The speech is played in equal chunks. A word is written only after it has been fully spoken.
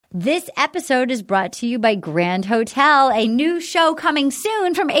This episode is brought to you by Grand Hotel, a new show coming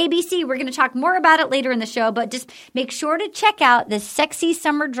soon from ABC. We're going to talk more about it later in the show, but just make sure to check out this sexy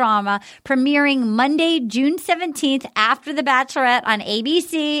summer drama premiering Monday, June 17th after The Bachelorette on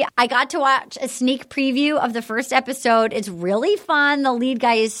ABC. I got to watch a sneak preview of the first episode. It's really fun. The lead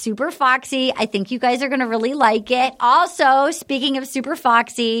guy is super foxy. I think you guys are going to really like it. Also, speaking of super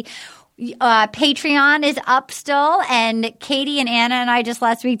foxy, Patreon is up still, and Katie and Anna and I just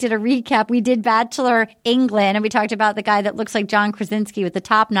last week did a recap. We did Bachelor England, and we talked about the guy that looks like John Krasinski with the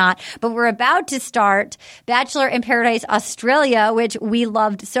top knot. But we're about to start Bachelor in Paradise Australia, which we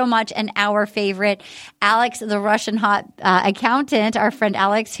loved so much, and our favorite, Alex, the Russian hot accountant, our friend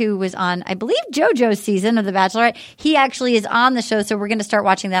Alex, who was on, I believe, JoJo's season of The Bachelorette. He actually is on the show, so we're going to start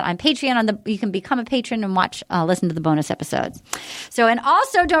watching that on Patreon. You can become a patron and listen to the bonus episodes. So, and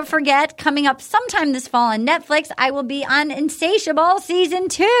also don't forget, coming up sometime this fall on Netflix, I will be on Insatiable Season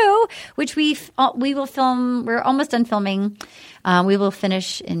 2, which we will film. We're almost done filming. We will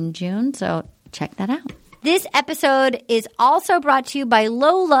finish in June, so check that out. This episode is also brought to you by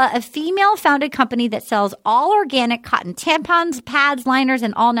Lola, a female-founded company that sells all organic cotton tampons, pads, liners,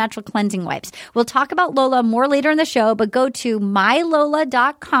 and all-natural cleansing wipes. We'll talk about Lola more later in the show, but go to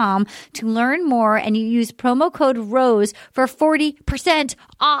mylola.com to learn more, and you use promo code ROSE for 40%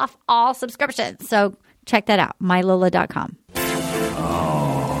 off all subscriptions. So check that out, mylola.com.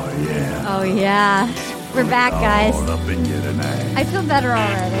 Oh, yeah. Oh, yeah. We're back, guys. All up in you tonight. I feel better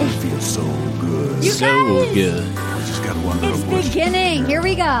already. It feels so good. You guys, good. I just got one it's little question. beginning. Here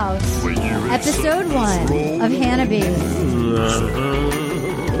we go. Episode 1 of Hannah B. Will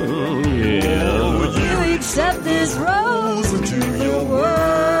you accept this rose into your world?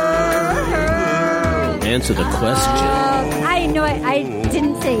 Answer the question. I know I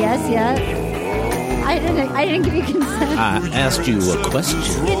didn't say yes yet. I didn't give you consent. I asked you a question.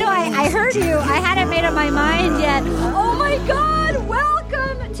 You know, I heard you. I hadn't made up my mind yet. Oh my God!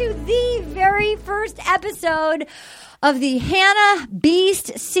 Welcome to the very first episode of the Hannah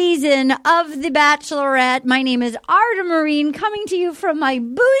Beast season of The Bachelorette. My name is Arda Marine, coming to you from my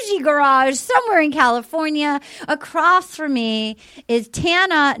bougie garage somewhere in California. Across from me is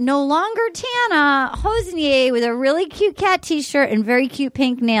Tana, no longer Tana, Hosnier, with a really cute cat t-shirt and very cute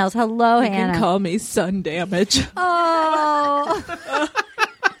pink nails. Hello, Hannah. You can call me Sun Damage. Oh.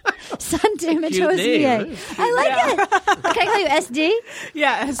 Sun Damage Hosnier. I like it. Can I call you SD?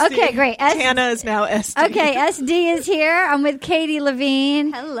 Yeah, SD. Okay, great. Tana is now SD. Okay, SD is here. I'm with Katie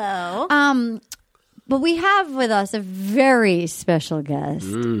Levine. Hello. But we have with us a very special guest.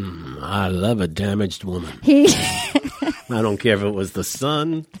 I love a damaged woman. He I don't care if it was the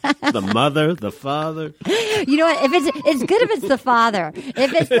son, the mother, the father. You know what? If it's good if it's the father.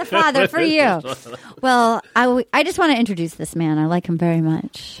 If it's the father for you. Well, I just want to introduce this man. I like him very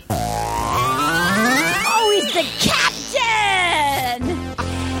much. Oh, he's the captain.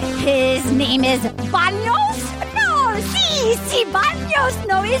 His name is Baños. No, si, Baños.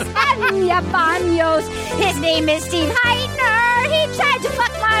 No, it's Anya Baños. His name is Steve Hytner. He tried to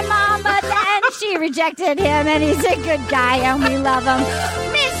fuck my mom, but then she rejected him, and he's a good guy, and we love him.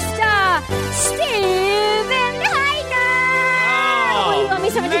 Mr. Steven Hytner. Oh, you want me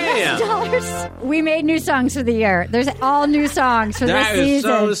 $70,000? We made new songs for the year. There's all new songs for this season. That is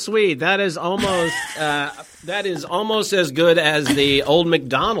so sweet. That is almost as good as the old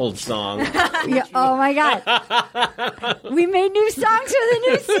McDonald's song. Yeah, oh my God. We made new songs for the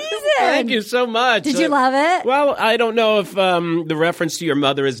new season. Thank you so much. Did you love it? Well, I don't know if the reference to your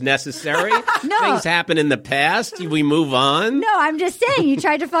mother is necessary. No. Things happen in the past. We move on. No, I'm just saying you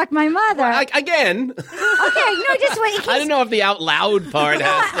tried to fuck my mother. Again. Okay, no, just wait. I don't know if the out loud part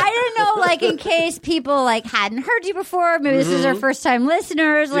has. I don't know, like, in case people, like, hadn't heard you before. Maybe this is our first time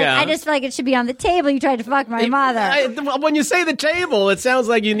listeners. Like, Yeah. I just feel like it should be on the table. You tried to fuck my mother. When you say the table, it sounds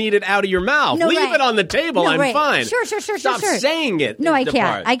like you need it out of your mouth. No, Leave right. it on the table. No, I'm right. fine. Sure. Stop saying it. No, I the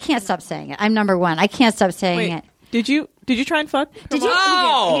can't. part. I can't stop saying it. I'm number one. I can't stop saying Wait, it. did you try and fuck? Did you?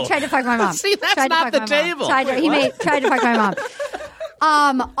 Wow. He tried to fuck my mom. See, that's Tried to not fuck the my mom. table. Tried to fuck my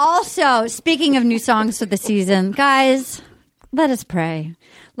mom. Also, speaking of new songs for the season, guys, let us pray.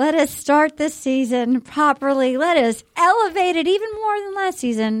 Let us start this season properly. Let us elevate it even more than last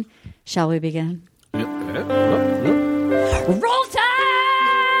season. Shall we begin? Roll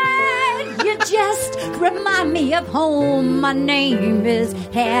Tide! You just remind me of home. My name is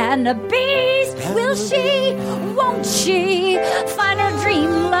Hannah Beast. Will she, won't she find her dream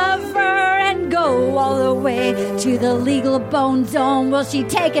lover and go all the way to the legal bone zone? Will she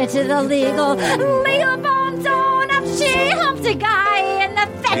take it to the legal bone zone? If she humps a guy in the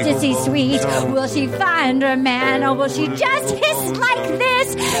fantasy suite, will she find her man, or will she just hiss like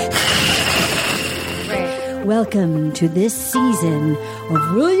this? Welcome to this season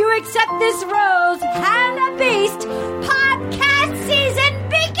of Will You Accept This Rose? Hannah Beast podcast season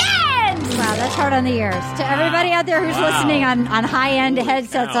begins! Wow, that's hard on the ears. To everybody out there who's listening on high-end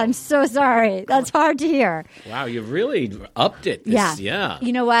headsets, I'm so sorry. That's hard to hear. Wow, you've really upped it. Yeah.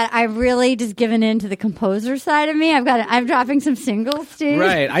 You know what? I've really just given in to the composer side of me. I'm dropping some singles, Steve.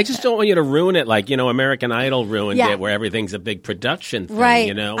 Right. I just don't want you to ruin it like, American Idol ruined it, where everything's a big production thing,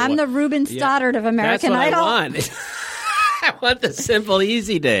 Right. I'm the Ruben Stoddard of American Idol. That's what I want. I want the simple,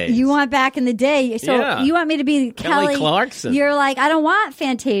 easy days. You want back in the day. So you want me to be Kelly Clarkson. You're like, I don't want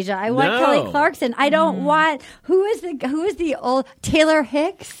Fantasia. I want Kelly Clarkson. I don't want who is the old Taylor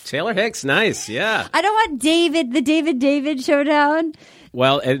Hicks? Taylor Hicks, nice, yeah. I don't want the David Showdown.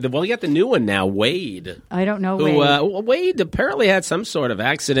 Well, you got the new one now, Wade. I don't know Wade. Wade apparently had some sort of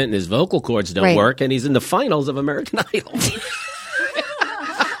accident and his vocal cords don't work, and he's in the finals of American Idol.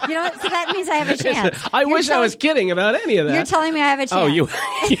 You know what? So that means I have a chance. I wish I was kidding about any of that. You're telling me I have a chance. Oh, you.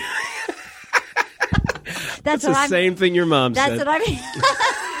 That's the same thing your mom said. That's what I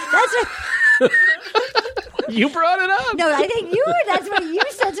mean. You brought it up. No, I think that's what you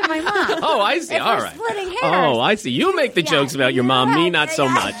said to my mom. Oh, I see. If All we're right. Splitting hairs. Oh, I see. You make the jokes about your mom, me not so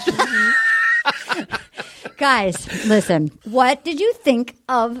much. Guys, listen. What did you think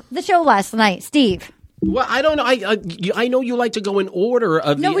of the show last night, Steve? Well, I don't know. I know you like to go in order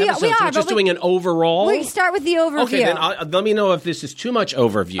of the episodes. We are, We're just doing an overall. We start with the overview. Okay, then let me know if this is too much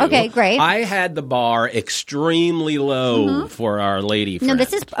overview. Okay, great. I had the bar extremely low for our lady friend. No,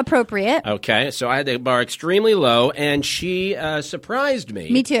 this is appropriate. Okay, so I had the bar extremely low, and she surprised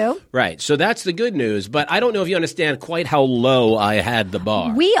me. Me too. Right, so that's the good news, but I don't know if you understand quite how low I had the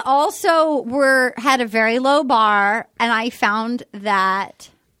bar. We also had a very low bar, and I found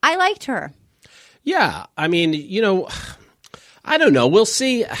that I liked her. Yeah, I mean, I don't know. We'll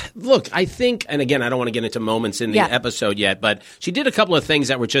see. Look, I think, and again, I don't want to get into moments in the episode yet, but she did a couple of things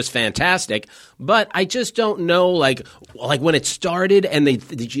that were just fantastic. But I just don't know, like when it started and they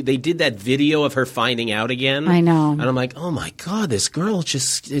did that video of her finding out again. I know, and I'm like, oh my god, this girl she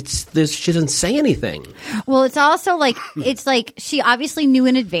doesn't say anything. Well, it's also like she obviously knew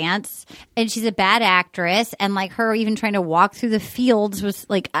in advance, and she's a bad actress, and like her even trying to walk through the fields was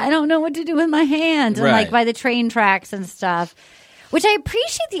like, I don't know what to do with my hands, and like by the train tracks and stuff. Which I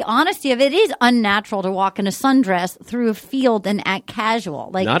appreciate the honesty of. It is unnatural to walk in a sundress through a field and act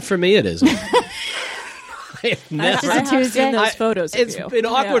casual. Like, not for me, it isn't. That's just a Tuesday. Seen those photos. It's been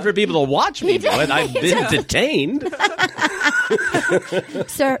awkward for people to watch me do it. I've been detained.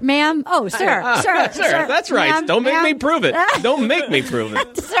 Sir, ma'am. Oh, sir. Sir. That's right. Ma'am, Don't make ma'am. me prove it. Don't make me prove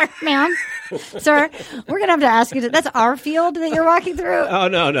it. Sir, ma'am. Sir, we're going to have to ask you. That's our field that you're walking through? Oh,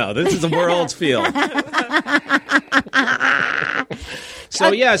 no. This is the world's field.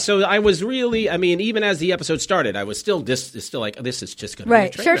 So I was really, even as the episode started, I was still like, this is just going to be a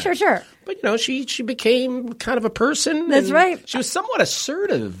train wreck. Sure. But, she became kind of a person. That's right. She was somewhat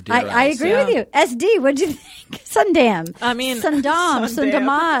assertive, I agree with you. SD, what'd you think? Sundam. Sundam.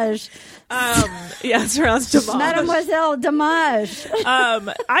 Sundamage. Yes, around Damage. Mademoiselle Damage.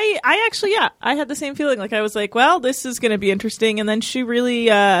 I actually, I had the same feeling. Like, I was like, well, this is going to be interesting. And then she really,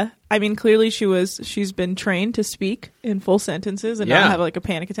 clearly she's been trained to speak in full sentences and not have like a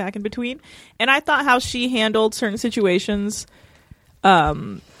panic attack in between. And I thought how she handled certain situations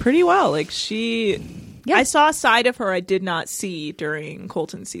pretty well. Like I saw a side of her I did not see during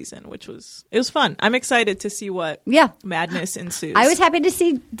Colton's season, it was fun. I'm excited to see what madness ensues. I was happy to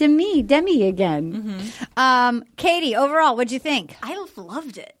see Demi again. Mm-hmm. Katie, overall, what'd you think? I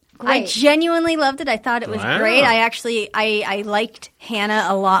loved it. Great. I genuinely loved it. I thought it was great. I liked Hannah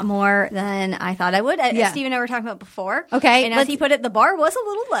a lot more than I thought I would. As Steve and I were talking about before. Okay. And as he put it, the bar was a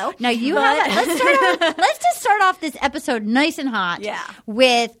little low. Now let's just start off this episode nice and hot. Yeah.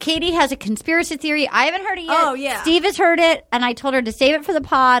 With Katie has a conspiracy theory. I haven't heard it yet. Oh, yeah. Steve has heard it, and I told her to save it for the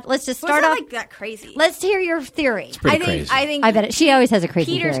pod. Let's just start off. Like that crazy. Let's hear your theory. It's pretty crazy. I bet it. She always has a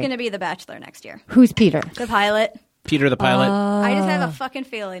crazy Peter's theory. going to be the Bachelor next year. Who's Peter? The pilot. Peter the pilot. I just have a fucking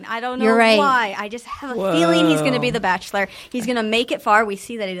feeling. I don't know You're right. why. I just have a feeling he's going to be the Bachelor. He's going to make it far. We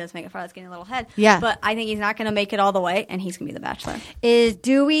see that he does make it far. That's getting a little ahead. Yeah. But I think he's not going to make it all the way, and he's going to be the Bachelor.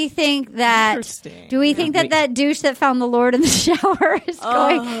 Do we think that that douche that found the Lord in the shower is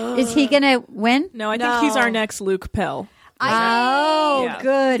going? Is he going to win? No, I think he's our next Luke Pell.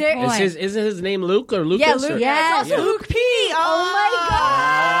 Good point. Is his name Luke or Lucas? Yeah, Luke. Yeah. Luke P. Oh my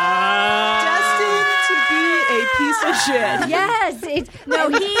God. Destined to be a piece of shit. Yes.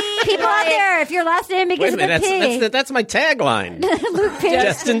 People out there, if your last name begins with a P. That's my tagline. Luke Pierce.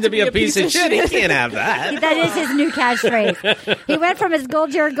 Destined to be a piece of shit. He can't have that. That is his new catchprise. He went from his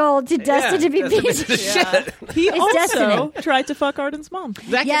Goldjar Gold to destined to be a piece of shit. He also destiny. tried to fuck Arden's mom.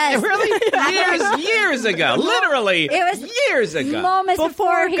 Yes. Really? Years ago. Literally. It was years ago. Moments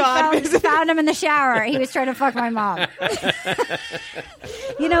before he God found him in the shower. He was trying to fuck my mom.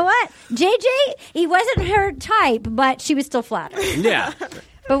 You know what? JJ, he wasn't her type, but she was still flattered. Yeah.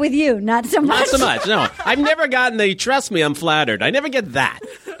 But with you, not so much. Not so much, no. I've never gotten the trust me, I'm flattered. I never get that.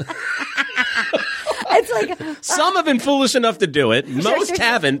 It's like some have been foolish enough to do it. Most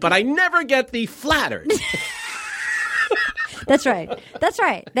haven't, but I never get the flattered. That's right. That's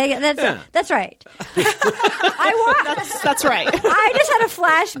right. That's right. That's right. I just had a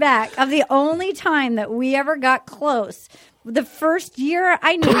flashback of the only time that we ever got close. The first year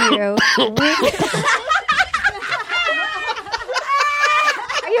I knew you.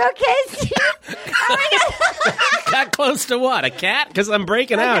 Are you okay, Steve? Oh my God. Got close to what? A cat? Because I'm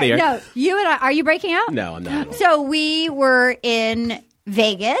breaking out here. No, you and I. Are you breaking out? No, I'm not. So we were in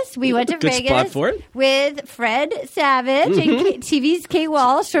Vegas. We went to Good Vegas spot for it. with Fred Savage and TV's Kate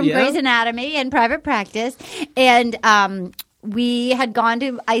Walsh from Grey's Anatomy and Private Practice. And we had gone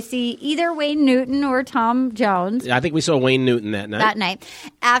to see either Wayne Newton or Tom Jones. I think we saw Wayne Newton that night.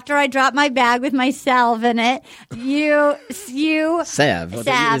 After I dropped my bag with my salve in it, you Sav.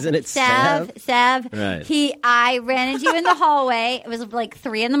 Isn't it Sav? Right. I ran into you in the hallway. It was like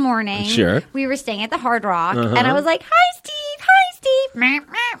 3 a.m. Sure. We were staying at the Hard Rock, and I was like, "Hi, Steve. Meh,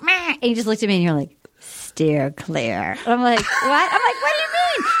 meh, meh." And you just looked at me and you're like, "Steer clear." And I'm like, "What?" I'm like, "What do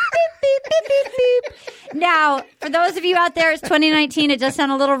you mean?" Beep, beep, beep, beep, beep. Now, for those of you out there, it's 2019. It does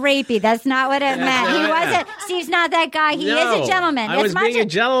sound a little rapey. That's not what it meant. He wasn't. Steve's not that guy. He is a gentleman. I was being a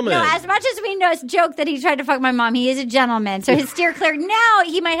gentleman. No, as much as we know, it's a joke that he tried to fuck my mom, he is a gentleman. So his steer clear. Now,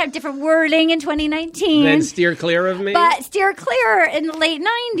 he might have different wording in 2019. Then steer clear of me? But steer clear in the late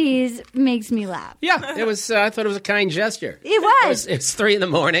 90s makes me laugh. Yeah, it was. I thought it was a kind gesture. It was. It's 3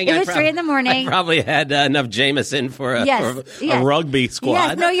 a.m. It was 3 a.m. I probably had enough Jameson for a rugby squad.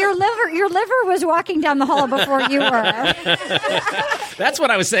 Yes, no, your liver was walking down the hall before you were. That's what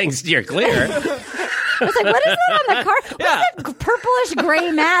I was saying, steer clear. I was like, what is that on the carpet? What's that purplish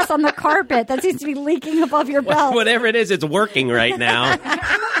gray mass on the carpet that seems to be leaking above your belt? Whatever it is, it's working right now.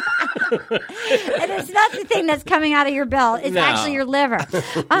 And it's not the thing that's coming out of your belt. It's actually your liver.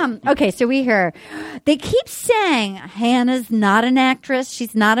 Okay, so we hear they keep saying Hannah's not an actress.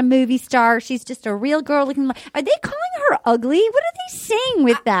 She's not a movie star. She's just a real girl looking. Are they calling her ugly? What are they saying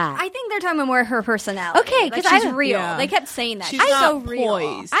with that? I think they're talking more her personality. Okay, because she's real. Yeah. They kept saying that. She's She's not so real.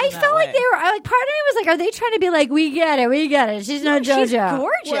 poised. I felt like they were like, part of me was like, are they trying to be like, we get it. She's no JoJo. She's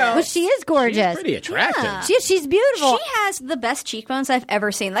gorgeous. Well, she is gorgeous. She's pretty attractive. Yeah. She's beautiful. She has the best cheekbones I've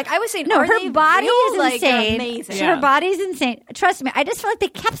ever seen. Like I was saying, No, are her they body real? is Like, they're insane. amazing. Yeah. Her body's insane. Trust me. I just feel like they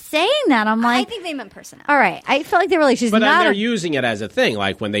kept saying that. I'm I like, think they meant personality. all right. I felt like they were like, she's But not. they're using it as a thing,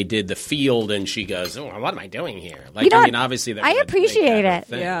 like when they did the field, and she goes, "Oh, what am I doing here?" Like, You know I what? mean, obviously, I appreciate it.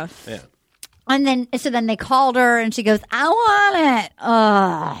 Yeah. And then they called her, and she goes, "I want it."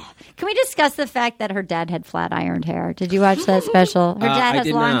 Ugh. Can we discuss the fact that her dad had flat ironed hair? Did you watch that special? Her dad has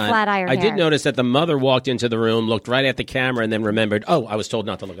long flat ironed hair. I did notice that the mother walked into the room, looked right at the camera, and then remembered, "Oh, I was told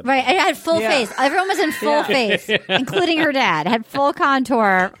not to look at." Right, I had full face. Everyone was in full face, including her dad. Had full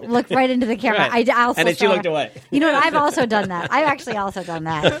contour, looked right into the camera. Right. I also and then she saw looked her. away. You know what? I've also done that. I've actually also done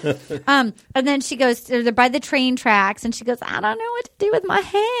that. And then she goes, they're by the train tracks, and she goes, "I don't know what to do with my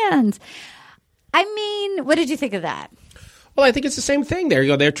hands." I mean, what did you think of that? Well, I think it's the same thing. There you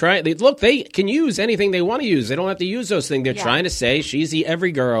go. They're trying. They can use anything they want to use. They don't have to use those things. They're trying to say she's the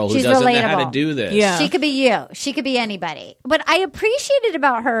every girl who doesn't know how to do this. Yeah. She could be you. She could be anybody. What I appreciated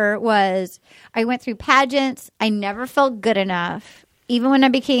about her was I went through pageants. I never felt good enough. Even when I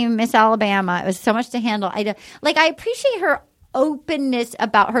became Miss Alabama, it was so much to handle. I appreciate her openness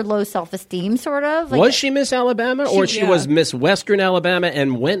about her low self-esteem, sort of. Like, was she Miss Alabama, or she was Miss Western Alabama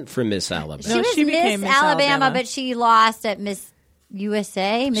and went for Miss Alabama? She was she became Miss Miss Alabama, but she lost at Miss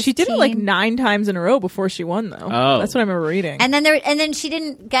USA. Miss She did it like Teen. 9 times in a row before she won, though. Oh. That's what I remember reading. And then she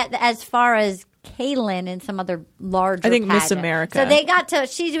didn't get as far as Kaylin in some other larger. I think Miss pageant. America. So they got to.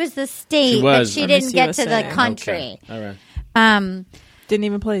 She was the state, She was. but she Or didn't Miss get to USA. the country. Okay. All right. Didn't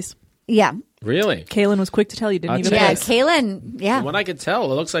even place. Yeah. Really? Kaylin was quick to tell you didn't I'll even tell Yeah, you. place. Kaylin. Yeah, From what I could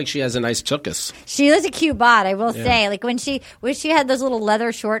tell, it looks like she has a nice tuchus. she was a cute bot. I will say, like when she had those little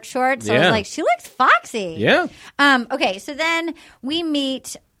leather shorts. I was Yeah. like, she looks foxy. Yeah. Okay, so then we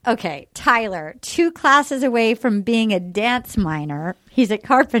meet Okay, Tyler, 2 classes away from being a dance minor. He's a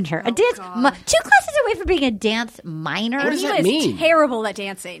carpenter. 2 classes away from being a dance minor. What does that He mean? was terrible at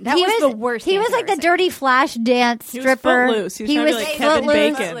dancing. That was the worst. He was like the dirty Flash dance stripper. He was like Kevin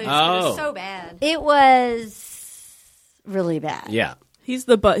Bacon. It was so bad. It was really bad. Yeah. He's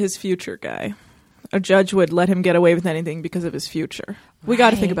his future guy. A judge would let him get away with anything because of his future. We got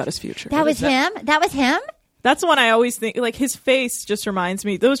to think about his future. That was him? That was him? That's the one I always think, like, his face just reminds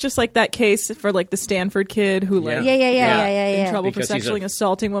me. That was just like that case for, like, the Stanford kid who, like, in trouble Because for sexually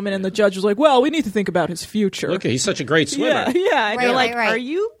assaulting women, and the judge was like, well, we need to think about his future. Look, he's such a great swimmer. Yeah. And you're like, are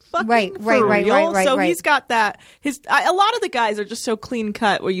you fucking for real? So he's got that. A lot of the guys are just so clean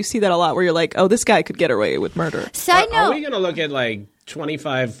cut where you see that a lot where you're like, oh, this guy could get away with murder. Side note. Are we going to look at, like,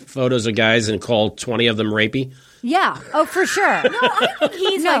 25 photos of guys and call 20 of them rapey? Yeah. Oh, for sure. No, I think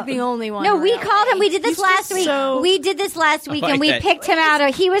he's like the only one. No, we called him. We did this last week. We did this last week, and we picked him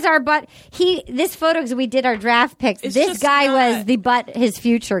out. He was our butt. This photo, because we did our draft picks. This guy was the his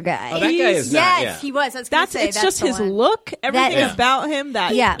future guy. Oh, that guy is not. Yes, he was. It's just his look, everything about him.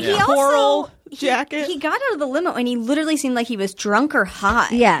 That coral jacket. He got out of the limo, and he literally seemed like he was drunk or high.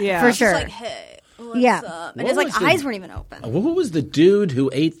 Yeah, for sure. Just like, hey. What's up? And his eyes weren't even open. Who was the dude who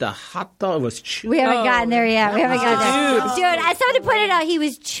ate the hot dog? Was chewing? We haven't gotten there yet. We haven't gotten there. Dude, I started to put it out. He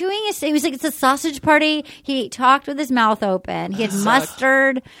was chewing he was like, it's a sausage party. He talked with his mouth open. He had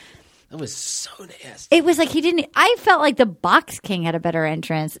mustard. That was so nasty. It was like I felt like the Box King had a better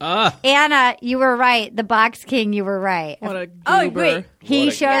entrance. Anna, you were right. The Box King, you were right. What a goober.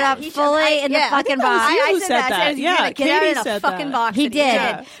 He showed up fully in the fucking box. I said that. Yeah, get out Katie of the said fucking that. box. He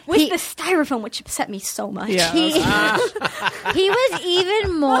did. With the styrofoam, which upset me so much. Yeah. He was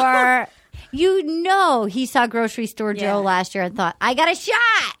even more. He saw Grocery Store Joe last year and thought, I got a shot.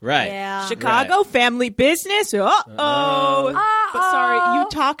 Right. Yeah. Chicago family business. But sorry, you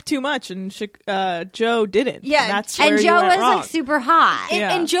talk too much, and Joe didn't. Yeah, and that's where and you Joe went was wrong. like super hot.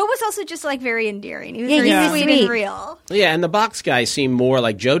 And Joe was also just like very endearing. He was he very was sweet sweet and real. Yeah, and the box guy seemed more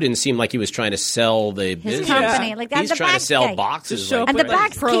like Joe didn't seem like he was trying to sell the business. company. Like, he's the trying to box sell guy. boxes. Show like, And the crazy.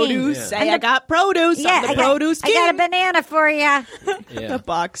 box produce. king. Say, I got produce. I'm the produce king. I got a banana for you. Yeah. The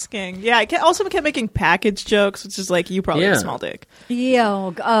box king. Yeah, I also kept making package jokes, which is like, you probably have a small dick.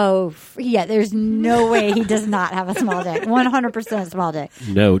 There's no way he does not have a small dick. 100% small dick.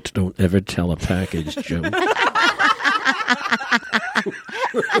 Note, don't ever tell a package joke.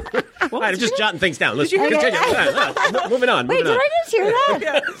 I'm just jotting things down. Let's continue. Moving on. Wait, did I just hear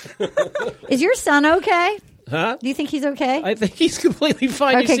that? Is your son okay? Huh? Do you think he's okay? I think he's completely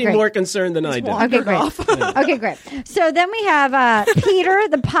fine. Okay, You seem great. more concerned than I do. Okay, great. Okay, great. So then we have Peter,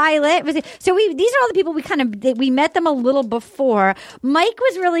 the pilot. These are all the people we met them a little before. Mike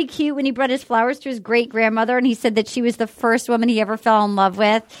was really cute when he brought his flowers to his great grandmother, and he said that she was the first woman he ever fell in love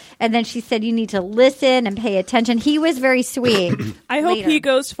with. And then she said, "You need to listen and pay attention." He was very sweet. I hope he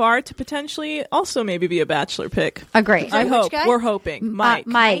goes far to potentially also maybe be a bachelor pick. Agree. I Which hope. guy? We're hoping. Mike.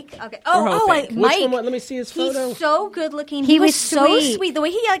 Mike. Okay. hoping. Which Mike. one? Let me see his photo. He's so good looking. He was was so sweet. sweet. The way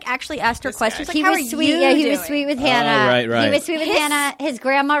he actually asked her questions, like, He how was are sweet. you Yeah, he doing? was sweet with Hannah. right. He was sweet with Hannah. His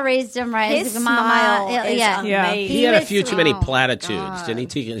grandma raised him right. His mama. smile is amazing. He had a was few too many sweet. platitudes,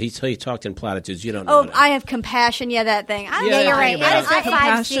 didn't he? He talked in platitudes. You don't know. I have compassion. Yeah, that thing. Yeah, you're right. Yeah, It was the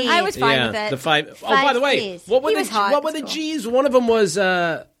 5 C's. I was fine with it. The 5. Oh, Five by the way, Cs. what were He the was hot. what were the It was G's? One of them was.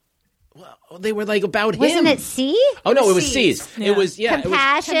 They were like about him. Wasn't it C? Oh no, it was C's. C's. It was it was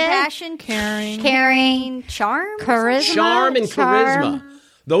Compassion, caring, charm, charisma, charm and charisma.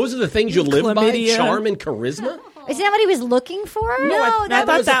 Those are the things you live Chlamydia. by. Charm and charisma. Isn't that what he was looking for? No, I that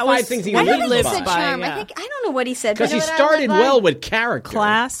thought was that was five things he I don't lived think he by. said charm. Yeah. I don't know what he said. Because but he I know started live by? well with character.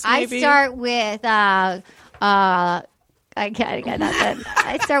 Class, maybe? I start with I got nothing.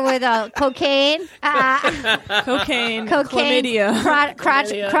 I start with cocaine, Cocaine, cocaine, chlamydia.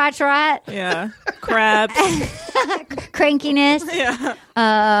 crotch rot, Yeah. Crabs. crankiness,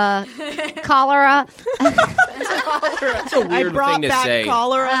 cholera. That's a I weird brought thing to back say.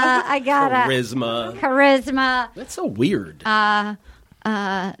 cholera. I got Charisma. That's so weird. Yeah.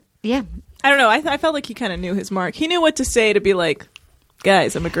 I don't know. I felt like he kind of knew his mark. He knew what to say to be like,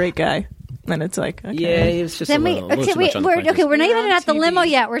 guys, I'm a great guy. And it's like, okay. Yeah, he was just Then a little too much on the we're punches. not even on at the TV. limo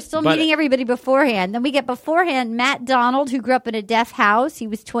yet. We're still But- meeting everybody beforehand. Then we get beforehand Matt Donald, who grew up in a deaf house. He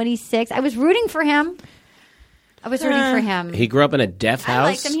was 26. I was rooting for him. He grew up in a deaf I house.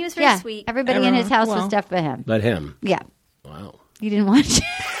 liked him. He was very sweet. Everybody in his house was Well. deaf but him. But him. Yeah. Wow. You didn't watch it?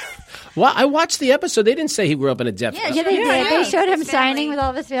 Well, I watched the episode. They didn't say he grew up in a deaf house. Yeah, they did. They showed him His signing family. with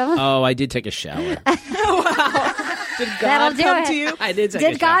all of his family. Oh, I did take a shower. Did That'll God do come it. to you? I did take a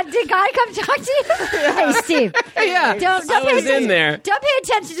Did God come talk to you? Hey, Steve. Yeah, Don't I pay was in there. Don't pay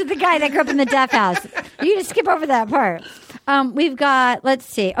attention to the guy that grew up in the deaf house. You just skip over that part. We've got, let's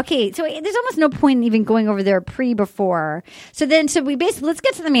see. Okay, so there's almost no point in even going over there before. So we basically, let's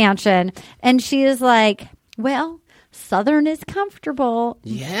get to the mansion. And she is like, well, Southern is comfortable.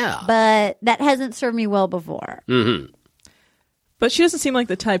 Yeah. But that hasn't served me well before. Mm-hmm. But she doesn't seem like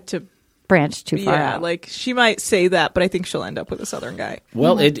the type to Branch too far yeah, out. like she might say that, but I think she'll end up with a Southern guy.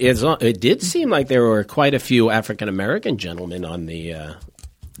 Well, it did seem like there were quite a few African American gentlemen on the.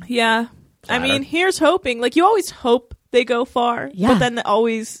 Yeah. Platter. I mean, here's hoping. Like, you always hope they go far, Yeah. but then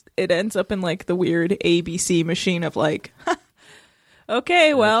it ends up in like the weird ABC machine of like,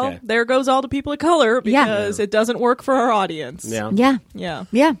 okay, well, Okay. there goes all the people of color because it doesn't work for our audience. Yeah. Yeah. Yeah.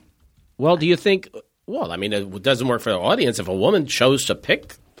 Yeah. Well, do you think? Well, I mean, it doesn't work for the audience if a woman chose to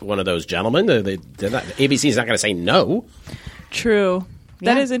pick one of those gentlemen. ABC's not going to say no. True.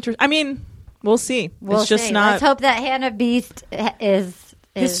 That Yeah. is interesting. I mean, we'll see. We'll it's just see. not Let's hope that Hannah Beast is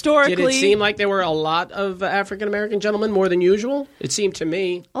historically. Did it seem like there were a lot of African American gentlemen more than usual? It seemed to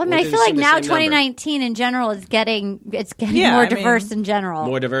me. Well, I mean, Or I did it feel like seem the now same number? 2019 in general is getting Yeah, more I mean, diverse in general.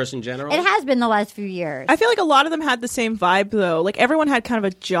 More diverse in general. It has been the last few years. I feel like a lot of them had the same vibe though. Like everyone had kind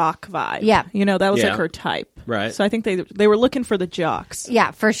of a jock vibe. Yeah. You know, that was Yeah. like her type. Right. So I think they were looking for the jocks. Yeah,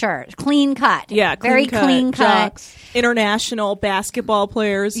 for sure. Clean cut. Yeah, very clean cut. jocks, international basketball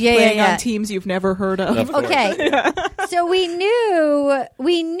players Yeah, playing yeah. on teams you've never heard of. Of course. Okay, so we knew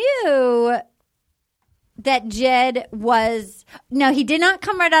that Jed was he did not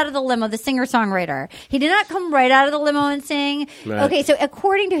come right out of the limo. The singer-songwriter, he did not come right out of the limo and sing. Right. Okay, so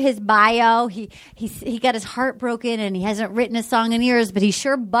according to his bio, he got his heart broken and he hasn't written a song in years, but he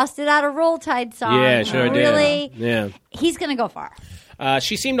sure busted out a Roll Tide song. Yeah, sure did. Really, Yeah. he's gonna go far.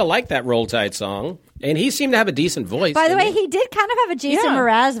 She seemed to like that Roll Tide song, and he seemed to have a decent voice. By the didn't way, he did kind of have a Jason Yeah.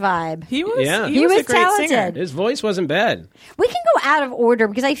 Mraz vibe. He was. Yeah. He He was was a great talented. singer. His voice wasn't bad. We can go out of order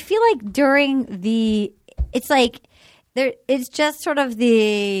because I feel like during it's like there. It's just sort of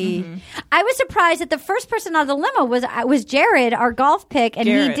the. I was surprised that the first person out of the limo was Jared, our golf pick, and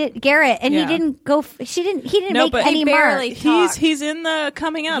Garrett. he did Garrett, and Yeah. he didn't go. He didn't No, make but any he barely mark. talked. He's in the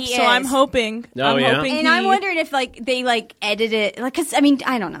coming up, He so I'm is. hoping. Oh, I'm yeah? hoping And I'm wondering if they edit it, because I mean,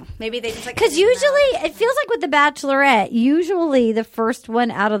 I don't know. Maybe they just Because usually it feels like with the Bachelorette, usually the first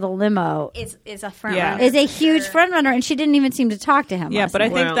one out of the limo is a front Yeah. runner. is a for huge sure. front runner, and she didn't even seem to talk to him. Yeah, last but I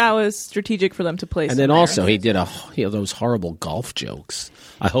night. think Well- that was strategic for them to place. And him then there. also he did those horrible golf jokes.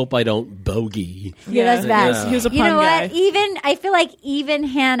 I hope I don't bogey. Yeah, that's bad. Yeah. He was a pun You know guy. what? I feel like even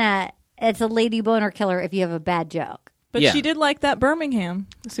Hannah, it's a lady boner killer if you have a bad joke. But Yeah. she did like that Birmingham.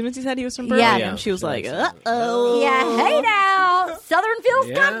 As soon as he said he was from Yeah. Birmingham, Yeah. she was like, She "Uh-oh." Yeah, hey now, Southern feels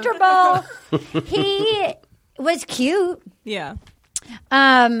Yeah. comfortable. He was cute. Yeah.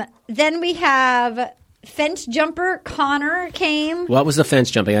 Then we have fence jumper Connor came What was the fence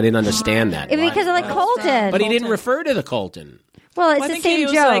jumping? I didn't understand that. because of like Colton. But he didn't Colton. refer to the Colton. Well, it's Well, I the think same he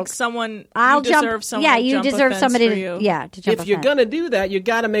was joke. like someone. I'll you jump. deserve someone Yeah, to you jump a deserve fence somebody for to you. to jump. If a you're fence. going to do that, you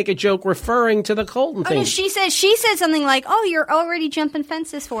got to make a joke referring to the Colton Oh, thing. no, she said something like, "Oh, you're already jumping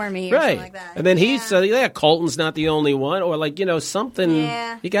fences for me," or Right. something like that. And then he said, yeah, Colton's not the only one. Or like, something.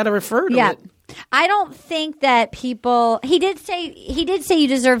 Yeah. You got to refer to Yeah. it. I don't think that people. He did say you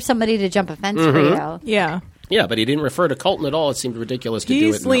deserve somebody to jump a fence for you. Yeah. Yeah, but he didn't refer to Colton at all. It seemed ridiculous to do it.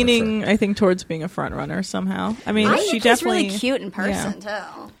 He's and not leaning, refer. I think, towards being a front runner somehow. I mean, I she think definitely he's really cute in person too.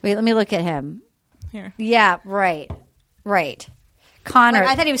 Wait, let me look at him. Here. Yeah, right. Connor. Like,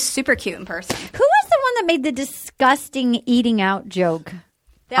 I thought he was super cute in person. Who was the one that made the disgusting eating out joke?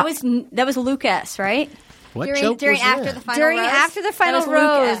 That was Lucas, right? What during joke during was after that? the final rose? After the That final was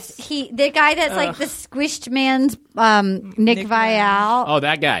rose, Lucas. the guy that's like the squished man's Nick Vial. Oh,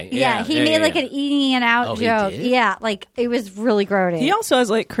 that guy. Yeah, he made like an eating it out Oh, he joke. did? Yeah, like it was really grody. He also has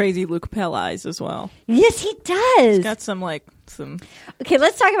like crazy Luke Pell eyes as well. Yes, he does. Got some like some. Okay,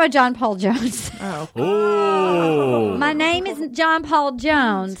 let's talk about John Paul Jones. Oh, Oh. My name is John Paul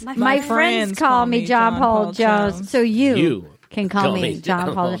Jones. My friends friends call me John Paul Jones. Jones. So You can call me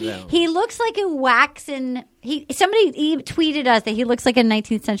John Paul Jones. Jones. He looks like a waxen. Somebody tweeted us that he looks like a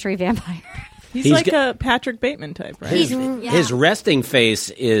 19th century vampire. he's He's like got- a Patrick Bateman type, right? His resting face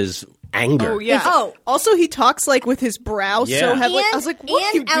is anger. Oh yeah. Also, he talks like with his brow Yeah. so heavily. And, I was like, "What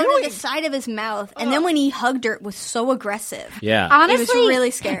are you and out doing?" of the side of his mouth, and then when he hugged her, it was so aggressive. Yeah. Honestly,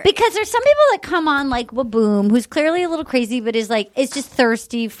 really scary. because there's some people that come on like Waboom, who's clearly a little crazy, but is just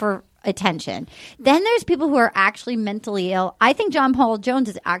thirsty for attention. Then there's people who are actually mentally ill. I think John Paul Jones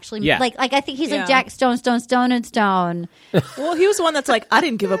is actually Yeah. like I think he's Yeah. like Jack Stone. Well, he was the one that's like, "I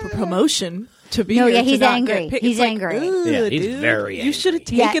didn't give up a promotion." to be No, here. yeah, to he's not angry. get picked. He's It's angry. Yeah, he's dude, very You should have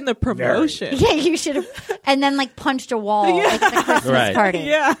Yeah. taken the promotion. Yeah, you should have. And then like punched a wall like at the Christmas Right. party.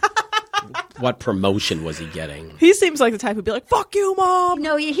 Yeah. What promotion was he getting? He seems like the type who'd be like, "Fuck you, mom."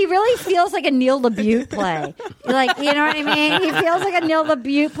 No, he really feels like a Neil LaBute play. Like, you know what I mean? He feels like a Neil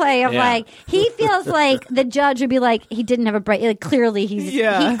LaBute play of like, he feels like the judge would be like, he didn't have a break. Like, clearly he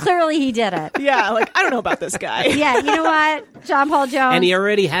did it. Yeah, like I don't know about this guy. Yeah, you know what? John Paul Jones. And he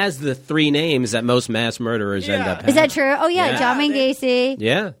already has the 3 names that most mass murderers end up having. Is that true? Oh, yeah, Yeah. John Wayne Gacy.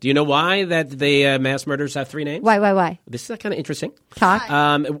 Yeah. Do you know why that the mass murderers have 3 names? Why? This is kind of interesting. Talk.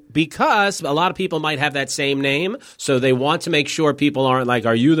 Because a lot of people might have that same name, so they want to make sure people aren't like,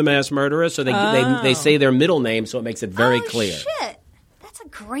 "Are you the mass murderer?" So they say their middle name, so it makes it very clear. Shit. That's a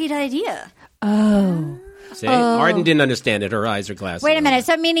great idea. See, Arden didn't understand it. Her eyes are glassy. Wait a minute.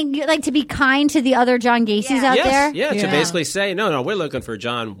 So meaning you like to be kind to the other John Gacy's out there? Yeah, to basically say, no, we're looking for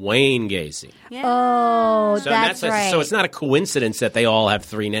John Wayne Gacy. Yeah. Oh, So that's right. So it's not a coincidence that they all have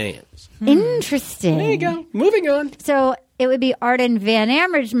 3 names. Interesting. There you go. Moving on. So it would be Arden Van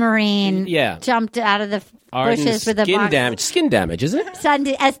Amersmarine jumped out of the bushes with a box. Skin damage, isn't it? Send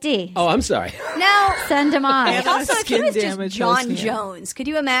SD. Oh, I'm sorry. Now, Send him on. Yeah. also, if he Skin was just damage John hosting it. Jones, could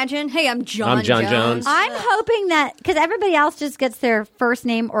you imagine? Hey, I'm John Jones. I'm hoping that because everybody else just gets their first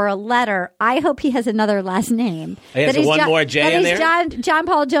name or a letter. I hope he has another last name. He has That he's one more J that in he's there? John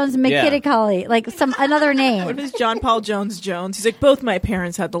Paul Jones McKitticully, like another What name. if it's John Paul Jones Jones? He's like, both my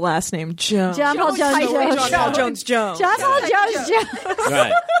parents had the last name Jones. John Paul Jones Jones. John Paul Jones Jones. John Paul Jones Jones.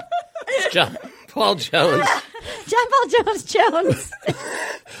 Right. John Paul Jones. John Paul Jones Jones.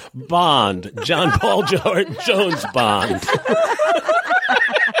 Bond. John Paul Jones Bond.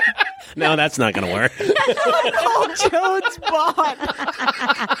 No, that's not going to work. Paul Jones Bond.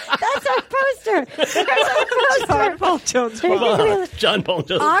 That's our poster. That's our poster. John Paul Jones Bond. John Paul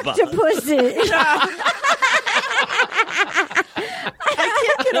Jones Bond. Octopussy.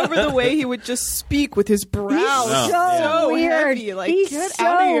 I can't get over the way he would just speak with his brows. He's so weird. Heavy. Like, He's get so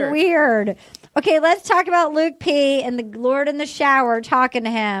out of here. weird. Okay, let's talk about Luke P. and the Lord in the shower talking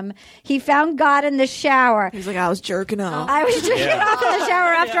to him. He found God in the shower. He's like, I was jerking off. I was drinking off in the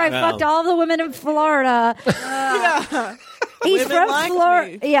shower after I Well. fucked all the women in Florida. He's Women from like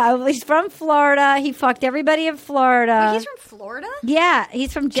Florida. me. Yeah, he's from Florida. He fucked everybody in Florida. He's from Florida? Yeah,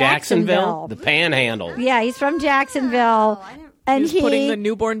 he's from Jacksonville. The Panhandle. Yeah, he's from Jacksonville. And He's putting the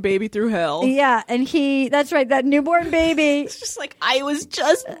newborn baby through hell. yeah, and that's right, that newborn baby. It's just like, I was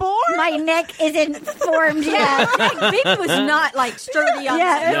just born. My neck isn't formed yet. Baby was not like sturdy on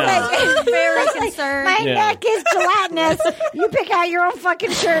Yeah, that. it's like, Very it's like, concerned. my Yeah. neck is gelatinous. You pick out your own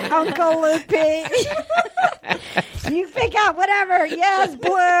fucking shirt, Uncle Luke P. You pick out whatever. Yes,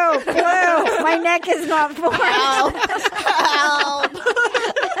 blue. My neck is not formed.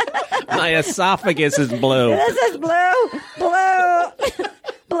 My esophagus is blue. This is blue.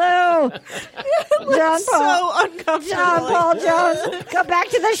 John Paul. So uncomfortable. John Paul Jones, go back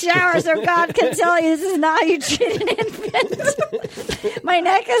to the shower so God can tell you this is not how you treat an infant. My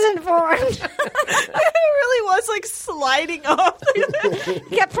neck isn't formed. It really was like sliding off.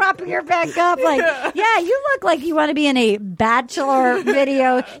 Kept propping her back up like, yeah, you look like you want to be in a Bachelor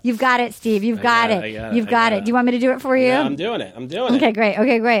video. You've got it, Steve. You've got it. You've got it. Do you want me to do it for you? Yeah, I'm doing it. Okay,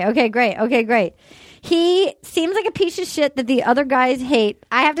 great. He seems like a piece of shit that the other guys hate.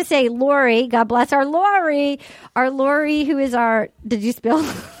 I have to say, Lori, God bless our Lori, who is did you spill?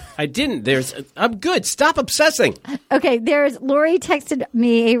 I didn't. I'm good. Stop obsessing. Okay, Lori texted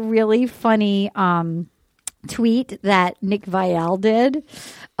me a really funny tweet that Nick Viall did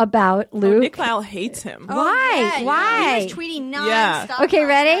about Luke. Nick Viall hates him. Why? Yeah, Why? He was tweeting nonstop. Yeah. Okay, last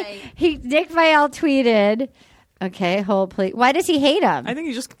ready? night. Nick Viall tweeted. Okay, hold please. Why does he hate him? I think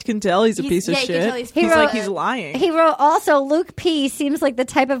you just can tell he's a piece of you can shit. tell he's He He's wrote- like he's lying. He wrote also, Luke P. seems like the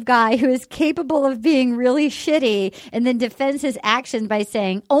type of guy who is capable of being really shitty and then defends his actions by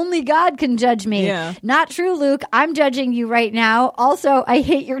saying, only God can judge me. Yeah. Not true, Luke. I'm judging you right now. Also, I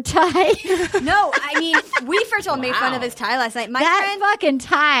hate your tie. No, I mean, we first of all made fun of his tie last night. My That friend, fucking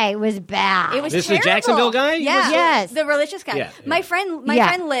tie was bad. it was This is the terrible. Jacksonville guy? Yeah. Yes. The religious guy. Yeah. My friend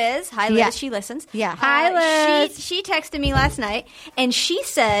Liz, hi Liz, Yeah. she listens. Yeah. Hi, Liz. She texted me last night and she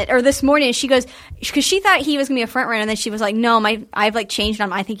said, or this morning, she goes, because she thought he was going to be a front runner and then she was like, no, I've like changed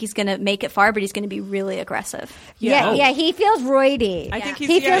him. I think he's going to make it far, but he's going to be really aggressive. Yeah, he feels roidy. I think He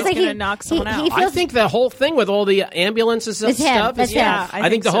he's feels like going he- to knock someone he out. feels- I think the whole thing with all the ambulances and It's him. stuff. That's him. Yeah, I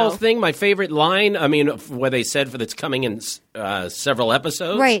think the whole so. thing. My favorite line. I mean, where they said for that's coming in several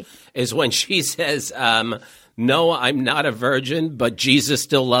episodes. Right. Is when she says "No, I'm not a virgin, but Jesus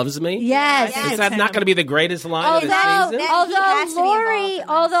still loves me"? Yes. Is that not going to be the greatest line of the season?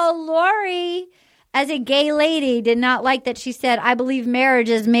 Although Lori, as a gay lady, did not like that she said, "I believe marriage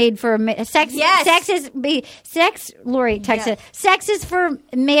is made for sex." Yes. Sex. Lori texted, "Sex is for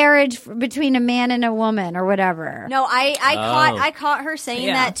marriage between a man and a woman, or whatever." No, I caught her saying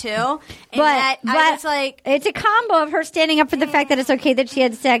that too. And But I was like, it's a combo of her standing up for the fact that it's okay that she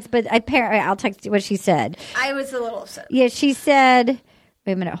had sex. But apparently, I'll text you what she said. I was a little upset. Yeah, she said.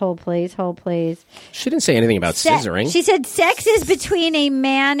 Wait a minute. Hold, please. She didn't say anything about scissoring. She said sex is between a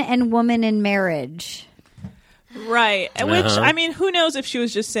man and woman in marriage. Right. Which, I mean, who knows if she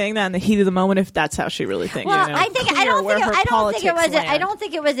was just saying that in the heat of the moment, if that's how she really thinks. Well, you know? I don't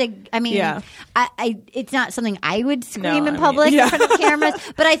think it was a. I mean, Yeah. it's not something I would scream No, in I public mean, in front of cameras.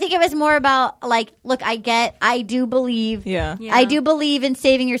 But I think it was more about like, look, I do believe, Yeah. I do believe in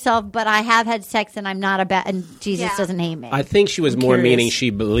saving yourself, but I have had sex and I'm not a bad, and Jesus doesn't hate me. I think she was more curious. meaning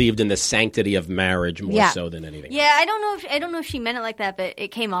she believed in the sanctity of marriage more so than anything. Yeah, I don't know if she meant it like that, but it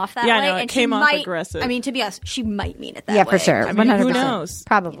came off that way. Yeah, no, it and came she off might, aggressive. I mean, to be honest, she might mean it that way. Yeah, for sure. I mean, who 100%. knows?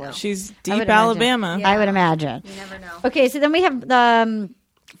 Probably. She's I deep would imagine. Alabama. I would imagine. You never know. Okay, so then we have the.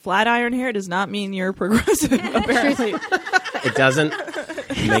 Flat iron hair does not mean you're progressive, apparently. It doesn't.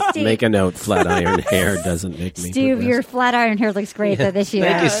 Make a note. Flat iron hair doesn't make me. Steve, progressive. your flat iron hair looks great though this year.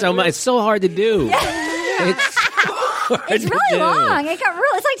 Thank you so much. It's so hard to do. It's Really long. It got real.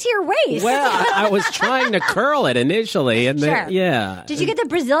 It's like to your waist. Well, I was trying to curl it initially, and Sure. then yeah. Did you get the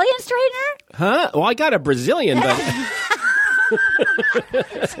Brazilian straightener? Huh? Well, I got a Brazilian, but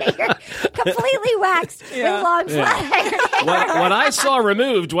You're completely waxed with long flat iron hair. what I saw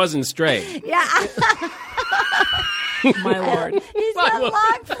removed wasn't straight. Yeah. My lord. He's got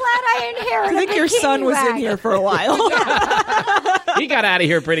long flat iron hair. I think your son was in here for a while. He got out of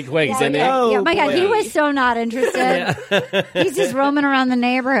here pretty quick, didn't he? Yeah, my God, he was so not interested. He's just roaming around the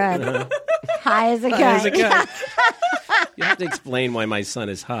neighborhood. High as a kite. You have to explain why my son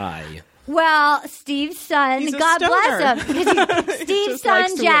is high. Well, Steve's son, He's a God bless stoner. him. Because Steve's just likes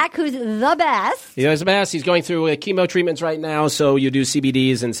son, to Jack, who's the best. He knows the best. He's going through chemo treatments right now, so you do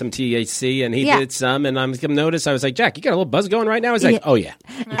CBDs and some THC, and he did some, and I'm going to notice, I was like, Jack, you got a little buzz going right now? He's like, oh, yeah.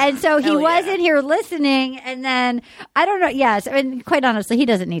 And so he was in here listening, and then, I don't know, yes, I mean, quite honestly, he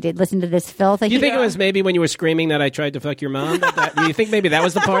doesn't need to listen to this filth. Do you think it was maybe when you were screaming that I tried to fuck your mom? Do you think maybe that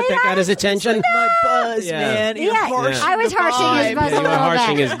was the part that got his attention? My buzz, man. You're harshing I was the harshing his vibe. buzz Yeah, a you were little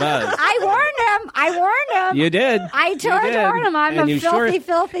harshing bit. his buzz. I warned him. You did. I tried to warn him. I'm And a you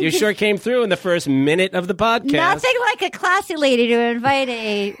filthy. You sure came through in the first minute of the podcast. Nothing like a classy lady to invite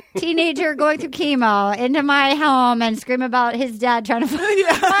a teenager going through chemo into my home and scream about his dad trying to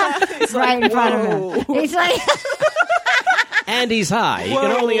fuck right in front of him. He's like, And he's high. You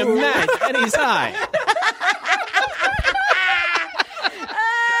can only imagine. And he's high.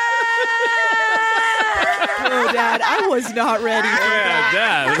 Oh, Dad, I was not ready for that.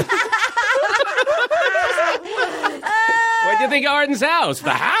 Yeah, Dad. What do you think of Arden's house?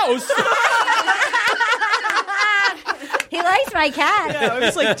 The house? he likes my cat. I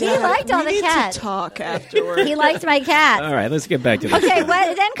was like, He Dad, liked all we the need cat. to talk afterwards. He likes my cat. All right, let's get back to this. Okay,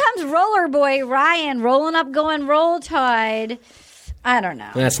 well, then comes Roller Boy Ryan rolling up, going Roll Tide. I don't know.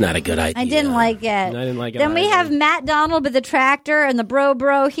 That's not a good idea. I didn't like it. I didn't like it Then we either. have Matt Donald with the tractor and the bro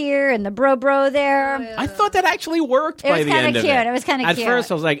here and the bro there. I thought that actually worked by was the kinda end of cute. it. It was kinda At cute. first,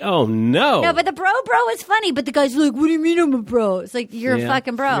 I was like, oh, no. No, but the bro was funny. But the guy's like, "What do you mean I'm a bro?" It's like you're Yeah, a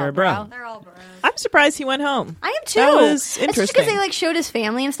fucking bro. you're a bro. They're all bros. I'm surprised he went home. I am too. That was Especially interesting. because they like showed his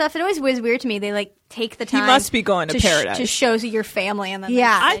family and stuff. It always was weird to me. They like take the time. must be going to paradise. to show your family, and then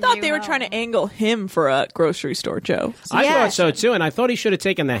Yeah. they I send thought you they were home. trying to angle him for a grocery store Joe. I Yeah. thought so, too, and I thought he should have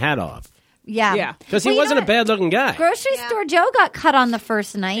taken the hat off. Yeah, Yeah. Because he Well, you wasn't know a bad-looking guy. Grocery store Joe got cut on the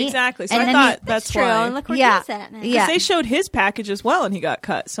first night. Exactly. So And I then thought he- that's true. why. And look where Yeah, he's at now. yeah. They showed his package as well, and he got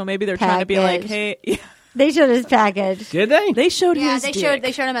cut. So maybe they're trying to be like, Package. hey, They showed his package. Did they? they showed Yeah, his they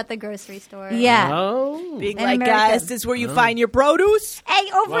dick. showed him at the grocery store. Yeah. Oh. Being In like, America. guys, this is where you find your produce. Hey,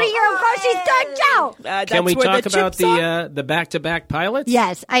 over here, grocery store Joe. That's Can we where talk the about chips are. the back-to-back pilots?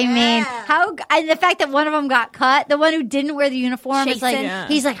 Yes, I mean, and the fact that one of them got cut, the one who didn't wear the uniform, is like, Jason. Yeah.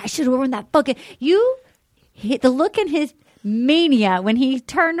 he's like, I should have worn that fucking. The look in his mania when he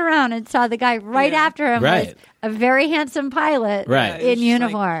turned around and saw the guy right after him was Right. a very handsome pilot Right. in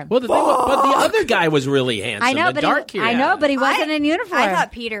uniform. Well, the thing was, but the other guy was really handsome. I know, the dark but he wasn't in uniform. I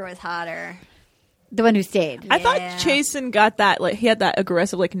thought Peter was hotter. the one who stayed. I thought Yeah. Chasen got that, like, he had that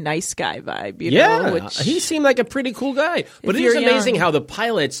aggressive, like, nice guy vibe, you Yeah, know? Which, he seemed like a pretty cool guy. But it you're is amazing young. how the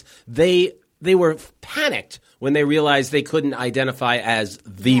pilots they were panicked when they realized they couldn't identify as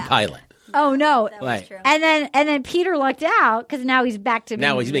the pilot. Oh no! Right. true. And then Peter lucked out because now he's back to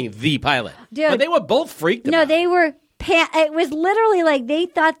Now he's being the pilot. Dude. But they were both freaked No, about they were. It was literally like they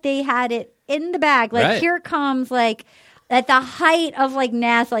thought they had it in the bag. Like Right. here comes like at the height of like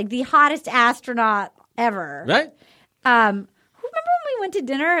NASA, like the hottest astronaut ever. Right? Remember when we went to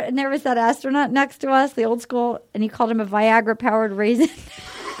dinner and there was that astronaut next to us, the old school, and he called him a Viagra-powered raisin?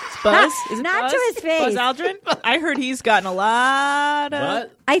 Buzz? Is it not Buzz? to his face. Buzz Aldrin? I heard he's gotten a lot of...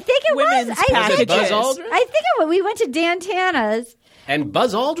 What? I think it Women's was. I packages. think Buzz it, Aldrin? I think it was. We went to Dan Tana's. And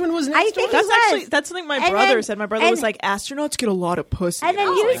Buzz Aldrin was next I to think us? That's he was. actually that's something my And brother then- said. My brother and- was like, astronauts get a lot of pussy. And then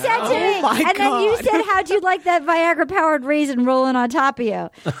you said to me, oh my and then you God. said, "How'd you like that Viagra-powered raisin rolling on top of you?"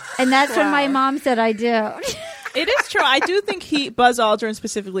 And that's when my mom said, "I do." It is true. I do think Buzz Aldrin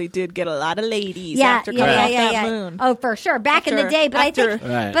specifically did get a lot of ladies after coming off that moon. Oh, for sure, back in the day. But I think,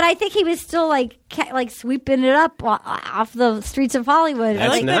 Right. but I think he was still like sweeping it up off the streets of Hollywood. I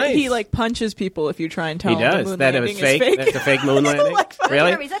like that nice. he like punches people if you try and tell He him the does. moon That it landing was fake. is fake. That's a fake moon landing.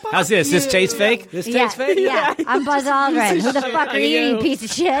 Really? He's like, How's this? This taste fake? This yeah, taste fake? yeah. I'm Buzz Aldrin. Who the fuck are you, you you. piece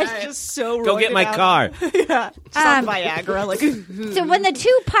of shit? Just so Go get my roided out. car. Yeah, some Viagra. Like, So when the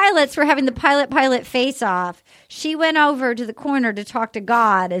two pilots were having the pilot face off, she went over to the corner to talk to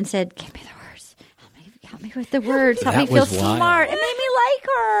God and said, "Give me the words. Help me with the words. Help That me feel was wild. smart." It made me like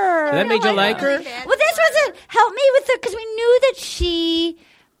her. That made you like her? Well, this wasn't help me with it because we knew that she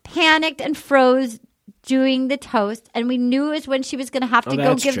panicked and froze doing the toast, and we knew it was when she was going to have to go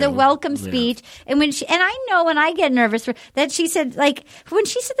that's give the true. welcome Yeah. speech. And and I know when I get nervous that she said, like, when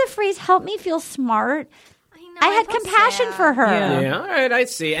she said the phrase "help me feel smart," I had felt compassion sad. for her. Yeah. Yeah, all right, I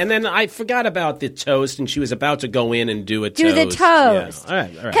see. And then I forgot about the toast, and she was about to go in and do a Do the toast. toast. Yeah. All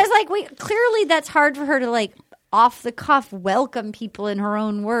right. Because like clearly that's hard for her to like off the cuff welcome people in her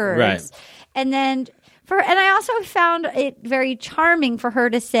own words. Right. And then and I also found it very charming for her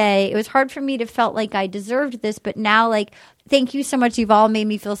to say, it was hard for me to felt like I deserved this, but now like thank you so much. You've all made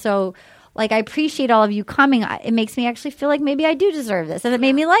me feel so like I appreciate all of you coming. It makes me actually feel like maybe I do deserve this, and it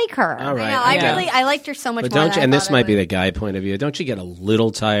made me like her. All right. I know. yeah. I liked her so much But more. don't you? than And I this thought might I be would. the guy point of view. Don't you get a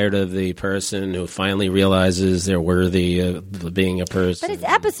little tired of the person who finally realizes they're worthy of being a person? But it's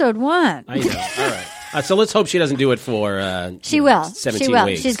episode 1. I know. All right. So let's hope she doesn't do it for. She will. 17 She will.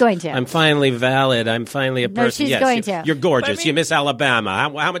 weeks. She's going to. I'm finally valid. I'm finally a person. No, she's yes, going you- to. You're gorgeous. But I mean- you Miss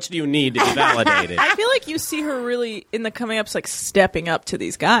Alabama. How much do you need to be validated? I feel like you see her really in the coming ups, like stepping up to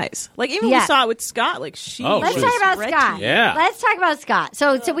these guys. Like even Yeah. we saw it with Scott. Like she. Oh, Let's she's talk about ready. Scott. Yeah. Let's talk about Scott.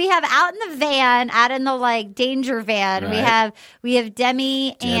 So we have out in the van, out in the like danger van. Right. We have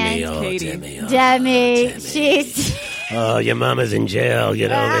Demi and oh, Katie. Demi, oh, Demi. She's oh, your mama's in jail.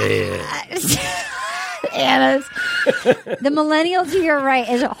 Get over here. Anna's. The millennial to your right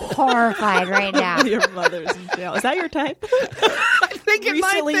is horrified right now. Your mother's in jail. Is that your type? I think it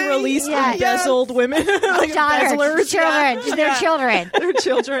Recently released Yeah. embezzled women, like Daughters, embezzlers. children, Yeah. they're children. They're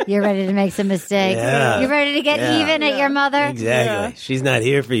children. You're ready to make some mistakes. Yeah. You're ready to get Yeah. even at your mother. Exactly. Yeah. She's not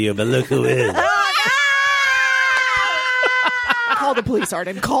here for you, but look who is. Call the police,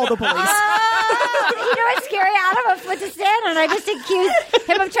 Arden. Call the police. You know what's scary? I don't have a foot to stand on. I just accused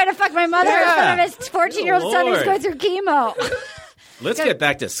him of trying to fuck my mother in front of his 14-year-old son who's Lord. going through chemo. Let's get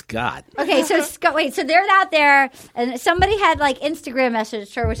back to Scott. Okay, so Scott, wait, so they're out there, and somebody had like Instagram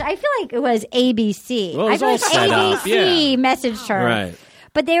messaged her, which I feel like it was ABC. Well, it was I all feel set like up, ABC yeah. messaged her, Right.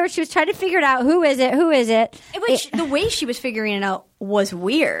 But she was trying to figure it out. Who is it? Who is it? Which the way she was figuring it out was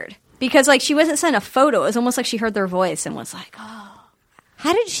weird because like she wasn't sent a photo. It was almost like she heard their voice and was like, "Oh,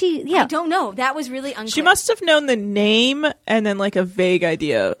 How did she? Yeah, I don't know." That was really unclear. She must have known the name and then like a vague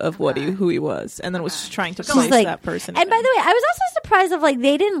idea of who he was, and then was trying to place like that person. And by the way, I was also surprised of like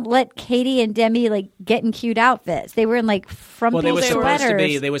they didn't let Katie and Demi like get in cute outfits. They were in like frumpy Well, they were sweaters. supposed to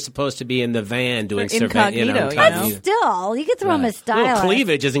be. They were supposed to be in the van doing They're incognito, you But know? still, you could throw them as Little stylist.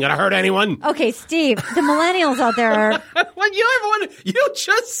 cleavage isn't going to hurt anyone. Okay, Steve, the millennials out there are. What you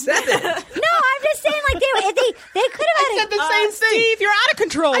just said it. No, I'm just saying, like they could have had said the same thing. Steve, you're out of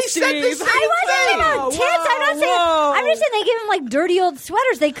control. I Steve. said the same I wasn't talking about tits. I'm not saying. whoa. I'm just saying they give him like dirty old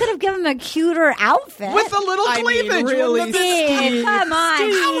sweaters. They could have given him a cuter outfit. With a little I mean, cleavage. really, Wouldn't it be- Steve, come on,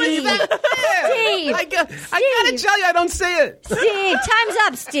 How is that fair? Steve. I gotta tell you, I don't see it. Steve, time's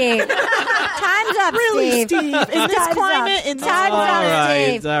up, Steve. Time's up, Really, Steve. Steve? In this Time's climate, up. in this Time's All up, right,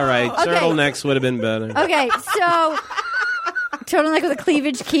 Steve. all right. Okay. Turtlenecks would have been better. Okay, so turtleneck with a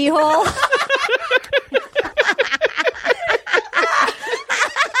cleavage keyhole.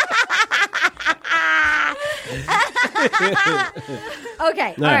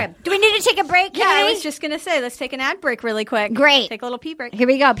 Okay, all right. Do we need to take a break? Yeah, I Katie? was just gonna say, let's take an ad break really quick. Great. Take a little pee break. Here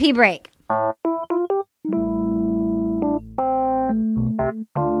we go. Pee break. Ooh,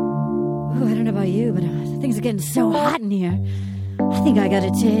 I don't know about you, but things are getting so hot in here. I think I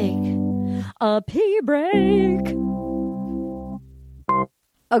gotta take a pee break.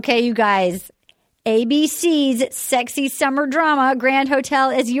 Okay, you guys. ABC's sexy summer drama, Grand Hotel,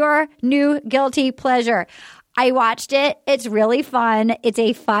 is your new guilty pleasure. I watched it. It's really fun. It's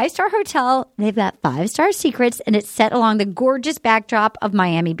a 5-star hotel. They've got 5-star secrets, and it's set along the gorgeous backdrop of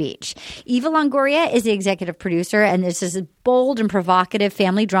Miami Beach. Eva Longoria is the executive producer, and this is a bold and provocative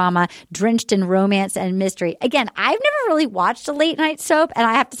family drama drenched in romance and mystery. Again, I've never really watched a late-night soap, and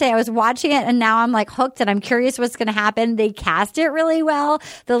I have to say I was watching it, and now I'm like hooked, and I'm curious what's going to happen. They cast it really well.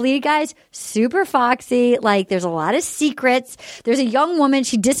 The lead guy's super foxy. Like, there's a lot of secrets. There's a young woman.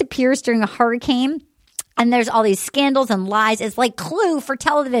 She disappears during a hurricane. And there's all these scandals and lies. It's like Clue for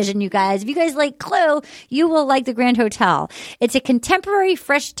television, you guys. If you guys like Clue, you will like the Grand Hotel. It's a contemporary,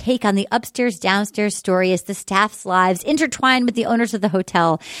 fresh take on the upstairs-downstairs story as the staff's lives intertwine with the owners of the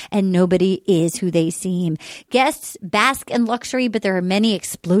hotel, and nobody is who they seem. Guests bask in luxury, but there are many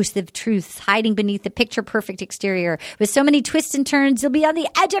explosive truths hiding beneath the picture-perfect exterior. With so many twists and turns, you'll be on the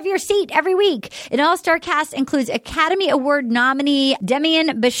edge of your seat every week. An all-star cast includes Academy Award nominee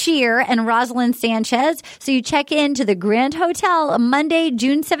Demian Bashir and Rosalind Sanchez. So you check into the Grand Hotel Monday,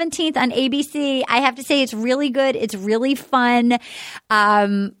 June 17th on ABC. I have to say it's really good. It's really fun.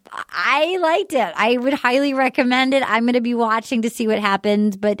 I liked it. I would highly recommend it. I'm going to be watching to see what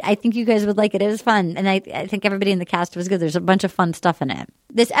happens, but I think you guys would like it. It was fun. And I think everybody in the cast was good. There's a bunch of fun stuff in it.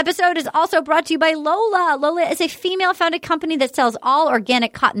 This episode is also brought to you by Lola. Lola is a female-founded company that sells all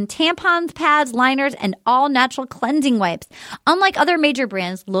organic cotton tampons, pads, liners, and all-natural cleansing wipes. Unlike other major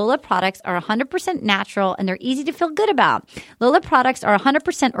brands, Lola products are 100% natural, and they're easy to feel good about. Lola products are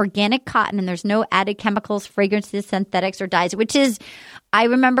 100% organic cotton, and there's no added chemicals, fragrances, synthetics, or dyes, which is... I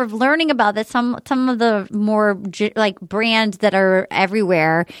remember learning about that some of the more like brands that are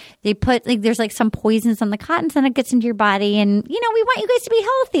everywhere, they put like there's like some poisons on the cottons and it gets into your body, and we want you guys to be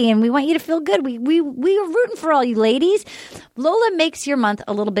healthy and we want you to feel good. We are rooting for all you ladies. Lola makes your month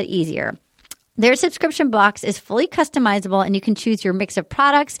a little bit easier. Their subscription box is fully customizable, and you can choose your mix of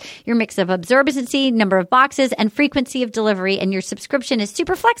products, your mix of absorbency, number of boxes, and frequency of delivery, and your subscription is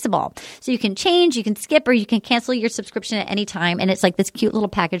super flexible. So you can change, you can skip, or you can cancel your subscription at any time, and it's like this cute little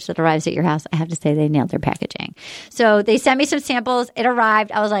package that arrives at your house. I have to say they nailed their packaging. So they sent me some samples. It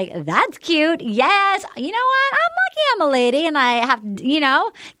arrived. I was like, that's cute. Yes. You know what? I'm lucky I'm a lady, and I have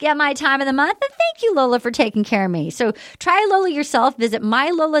to, get my time of the month. And thank you, Lola, for taking care of me. So try Lola yourself. Visit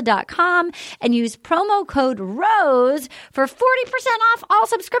mylola.com and use promo code ROSE for 40% off all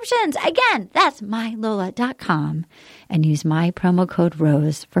subscriptions. Again, that's mylola.com and use my promo code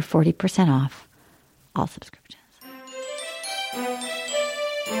ROSE for 40% off all subscriptions.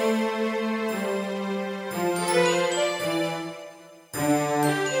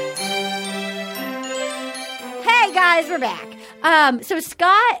 Hey guys, we're back. So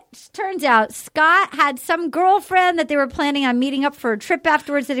turns out Scott had some girlfriend that they were planning on meeting up for a trip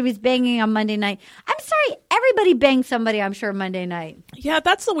afterwards that he was banging on Monday night. I'm sorry, everybody bangs somebody, I'm sure, Monday night. Yeah,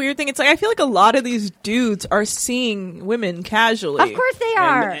 that's the weird thing. It's like I feel like a lot of these dudes are seeing women casually. Of course they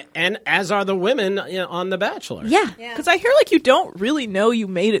are. And as are the women on The Bachelor. Yeah. Because I hear like you don't really know you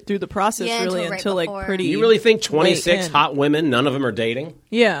made it through the process until right like pretty. You really think 26 hot women, none of them are dating?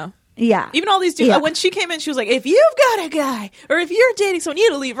 Yeah. Yeah. Even all these dudes, when she came in, she was like, if you've got a guy or if you're dating someone, you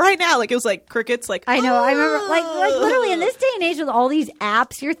need to leave right now. Like, it was like crickets. Like, I know. I remember, like literally in this day and age with all these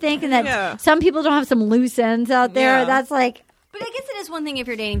apps, you're thinking that some people don't have some loose ends out there. Yeah. That's like. But I guess it is one thing if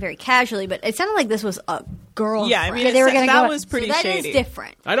you're dating very casually, but it sounded like this was a girl. Yeah, I mean, they were that was pretty so that shady. Is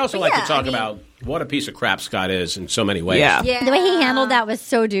different. I'd also like to talk about what a piece of crap Scott is in so many ways. Yeah. The way he handled that was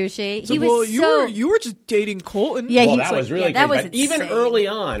so douchey. So, he was you were just dating Colton. Yeah, well, that was really that good. Was even early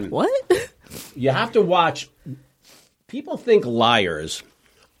on, what? You have to watch. People think liars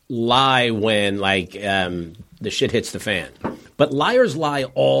lie when the shit hits the fan, but liars lie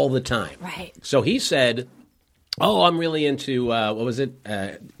all the time. Right. So he said, "Oh, I'm really into what was it?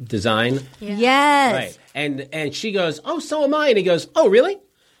 Design." Yeah. Yes. Right. And she goes, "Oh, so am I." And he goes, "Oh, really?"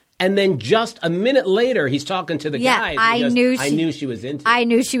 And then just a minute later, he's talking to the guys. I knew she was into. I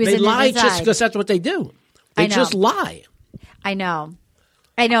knew she was into. They lie design. just because that's what they do. They just lie. I know.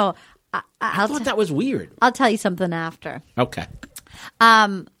 I thought that was weird. I'll tell you something after. Okay.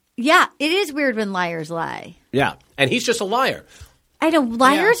 Yeah, it is weird when liars lie. Yeah, and he's just a liar. I know.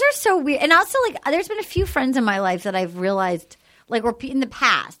 Liars are so weird. And also, there's been a few friends in my life that I've realized, or in the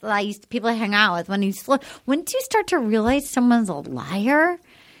past, that people I hang out with, when you start to realize someone's a liar?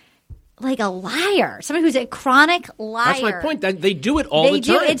 Like a liar, somebody who's a chronic liar. That's my point. They do it all the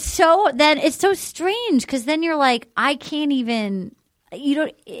time. It's so strange because then you're like, I can't even.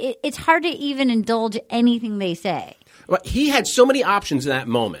 it's hard to even indulge anything they say. Well, he had so many options in that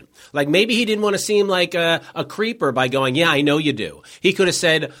moment. Like maybe he didn't want to seem like a creeper by going, "Yeah, I know you do." He could have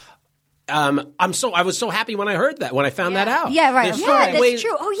said, I was so happy when I heard that, when I found that out. Yeah, right. Yeah, that's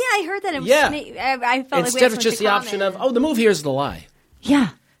true. Oh, yeah, I heard that. It was I felt instead like of just the option of, "Oh, the move here is the lie." Yeah.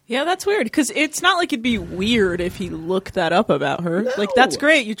 Yeah, that's weird because it's not like it'd be weird if he looked that up about her. No. Like, that's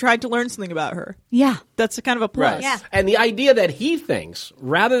great. You tried to learn something about her. Yeah. That's a kind of a plus. Right. Yeah. And the idea that he thinks,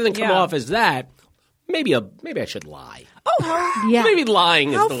 rather than come off as that, maybe I should lie. Oh, Yeah. Maybe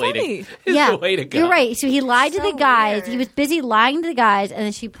lying How is the way funny. the way to go. You're right. So he lied to So the guys. weird. He was busy lying to the guys, and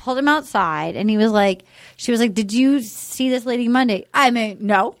then she pulled him outside, and she was like, "Did you see this lady Monday?" I mean,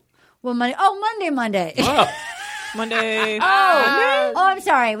 no. Well, Monday. Oh, Monday. Oh. Monday. Oh, I'm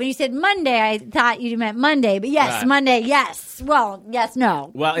sorry. When you said Monday, I thought you meant Monday. But yes, Right. Monday, yes. Well, yes,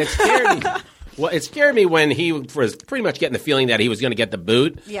 no. Well, it scared me. Well, it scared me when he was pretty much getting the feeling that he was going to get the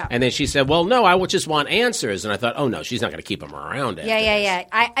boot. Yeah. And then she said, "Well, no, I would just want answers." And I thought, "Oh no, she's not going to keep him around." after this. Yeah.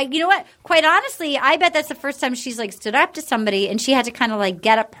 I you know what? Quite honestly, I bet that's the first time she's like stood up to somebody, and she had to kind of like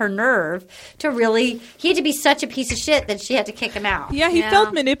get up her nerve to really. He had to be such a piece of shit that she had to kick him out. Yeah, he Yeah.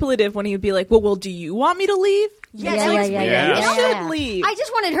 felt manipulative when he would be like, well, do you want me to leave? Yeah, It's like, yeah. You should leave. I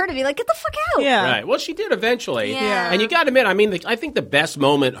just wanted her to be like, get the fuck out. Yeah. Right. Well, she did eventually. Yeah. And you got to admit, I mean, I think her best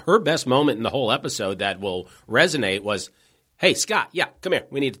moment in the whole episode that will resonate was, "Hey, Scott, yeah, come here.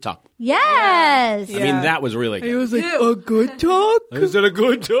 We need to talk." Yes. I mean, that was really good. was like, a good talk? Is it a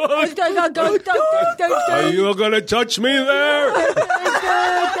good talk? Are you going to touch me there?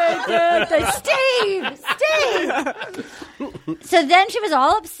 Steve. So then she was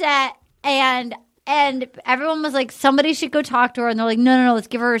all upset, and everyone was like, somebody should go talk to her, and they're like, no, let's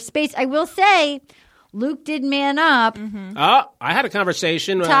give her space. I will say, Luke did man up. I had a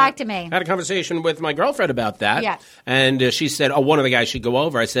conversation. Talk to me. I had a conversation with my girlfriend about that. Yeah. And she said, one of the guys should go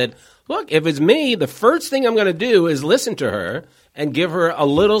over. I said, "Look, if it's me, the first thing I'm going to do is listen to her and give her a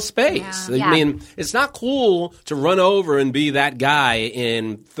little space." Yeah. I mean, it's not cool to run over and be that guy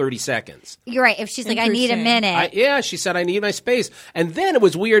in 30 seconds. You're right. If she's like, I need a Interesting. minute. She said, "I need my space." And then it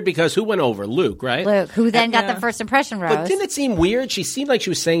was weird because who went over? Luke, right? Luke, who then got the first impression rose. But didn't it seem weird? She seemed like she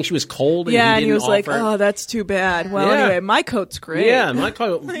was saying she was cold. And Yeah, and he didn't was like, offer. oh, that's too bad. Well, Yeah. anyway, my coat's great. Yeah, my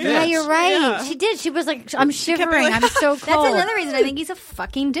coat. Yeah, you're right. Yeah. She did. She was like, I'm kept shivering. like- I'm so cold. That's another reason I think he's a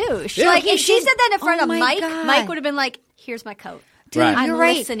fucking douche. Yeah. Like, if she said that in front Oh of my Mike, God. Mike would have been like, here's my coat. Dude, Right. you're I'm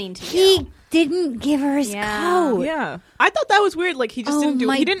right. listening to he you. didn't give her his Yeah. coat. Yeah. I thought that was weird. Like, he just Oh didn't do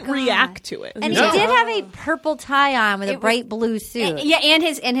my it. He didn't God. react to it. And No. he did have a purple tie on with a bright blue suit. Yeah, and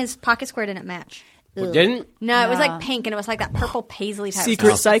his pocket square didn't match. Didn't? No, it was No. like pink, and it was like that purple paisley type. Secret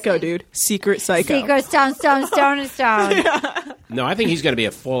stuff. psycho, dude. Secret psycho. Secret stone. No, I think he's going to be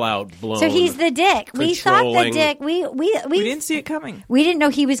a full-out blown. So he's the dick. We thought the Controlling. dick. We didn't see it coming. We didn't know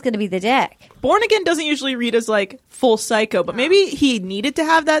he was going to be the dick. Born Again doesn't usually read as like full psycho, but maybe he needed to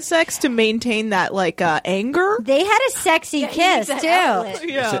have that sex to maintain that like anger. They had a sexy kiss needs too. an outlet.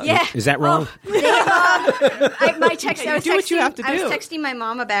 Yeah. Yeah. Is that wrong? My text. Yeah, I was do what you texting- have to I was do. texting my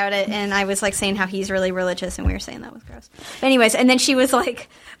mom about it, and I was like saying how he's really religious, and we were saying that was gross. But anyways, and then she was like,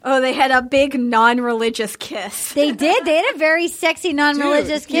 "Oh, they had a big non-religious kiss." They did. They had a very sexy,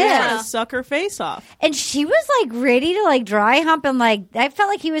 non-religious Dude, he was kiss. trying to suck her face off. And she was like ready to like dry hump and like I felt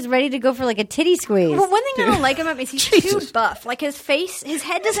like he was ready to go for like a titty squeeze. Well, one thing I don't like about him is he's too buff. Like his face, his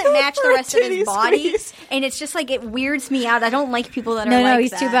head doesn't match the For a rest of titty his body, squeeze. and it's just like it weirds me out. I don't like people that are No, like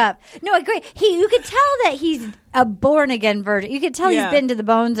he's that. too buff. No, I agree. You could tell that he's a born again virgin. You could tell Yeah. he's been to the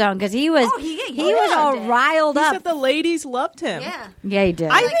bone zone because he was Oh, he was all did. riled He up. said the ladies loved him. Yeah. Yeah, he did.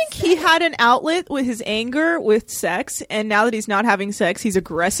 I think he had an outlet with his anger with sex, and now that he's not having sex, he's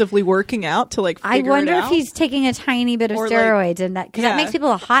aggressively working out to like I figure wonder it if out. he's taking a tiny bit of Or, like- steroids and that because that Yeah. makes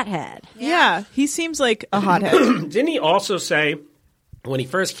people a hothead. Yeah, he seems like a hothead. Didn't he also say when he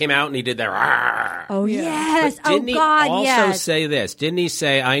first came out and he did that? "Rawr," Oh yes. Oh didn't he God. also Yes. say this? Didn't he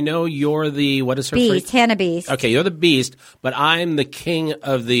say, "I know you're the what is her Beast, phrase? Hannah Beast. Okay, you're the beast, but I'm the king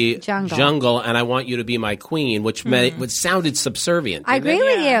of the Jungle. and I want you to be my queen," which which sounded subservient. I didn't agree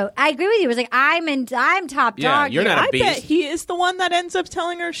it? with you. I agree with you. It was like I'm top Yeah, dog. you're here. not a I bet beast. he is the one that ends up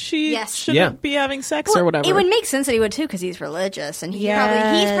telling her she Yes. shouldn't Yeah. be having sex Well, or whatever. It would make sense that he would too, because he's religious, and he's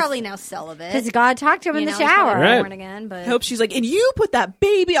Yes. probably now celibate. Because God talked to him in the shower. Right. Born again, but I hope she's like, and you put that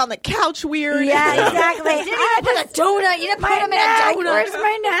baby on the couch weird. Yeah, exactly. you didn't put a donut. You didn't put him in a neck. donut. Where's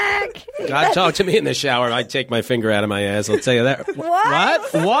my neck? God talked to me in the shower. I'd take my finger out of my ass. I'll tell you that.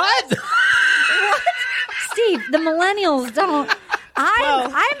 What? What? Steve, the millennials don't.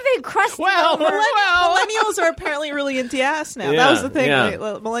 I'm a big crusty. Millennials are apparently really into ass now. That was the thing. Yeah. Right?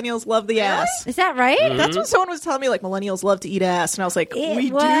 Millennials love the ass. Is that right? Mm-hmm. That's what someone was telling me. Like millennials love to eat ass, and I was like,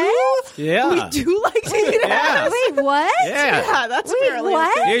 we what? do. Yeah. We do like to eat ass. Wait, what? Yeah. Yeah, that's Wait, apparently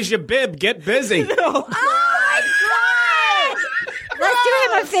what? a thing. Here's your bib. Get busy. Oh my god! Let's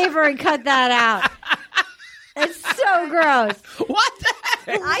do him a favor and cut that out. It's so gross. What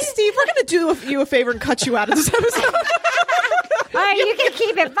the heck? Steve, we're gonna do you a favor and cut you out of this episode. All right, you can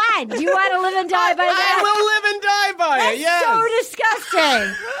keep it. Fine. Do you want to live and die by that? I will live and die by That's it. Yes. so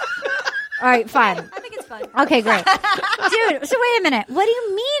disgusting. All right, fine. I think it's fun. Okay, great. Dude, so wait a minute. What do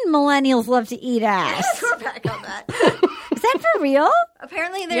you mean millennials love to eat ass? We're back on that. Is that for real?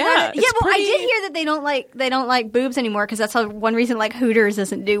 Apparently they're Yeah, not. Yeah, it's well, pretty- I did hear that they don't like boobs anymore because that's one reason like Hooters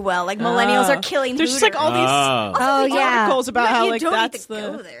doesn't do well. Like millennials are killing There's Hooters. just like all these Oh, yeah. articles about how you like don't that's need to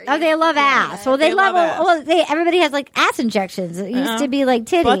go the. there. Oh, they love ass. Well, They love ass. everybody has like ass injections. It used to be like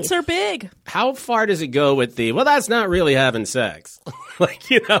titties. Butts are big. How far does it go with the? Well, that's not really having sex.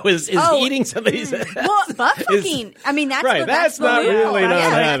 Like is eating somebody's ass? Well, butt fucking. I mean, that's Right, that's not really not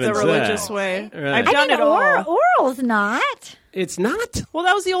having the sex. religious way. Right. I've I done mean, it all. oral's not. It's not. Well,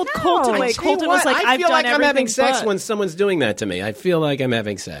 that was the old Colton way. I tell you Colton was what, like, I I've feel done like I'm having everything sex but. when someone's doing that to me. I feel like I'm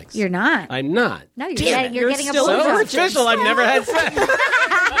having sex. You're not. I'm not. No, you're Damn getting, you're it. getting a still blowjob. So virgin. official. I've never had sex.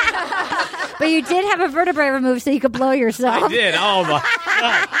 But you did have a vertebrae removed so you could blow yourself. I did. Oh my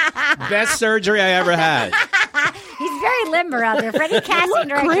God. Best surgery I ever had. He's very limber out there. Freddie casting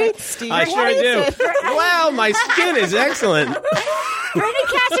director. Great, Steve. I sure do. Wow, my skin is excellent. Freddie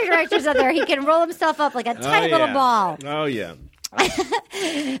casting director's out there. He can roll himself up like a tight little ball. Oh yeah.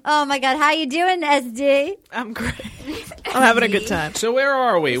 Oh my God, how you doing, SD? I'm great. I'm having a good time. So where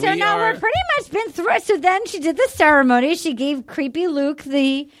are we? So now we're pretty much been through it. So then she did the ceremony. She gave creepy Luke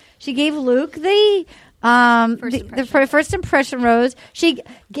the. She gave Luke the. The first impression rose. She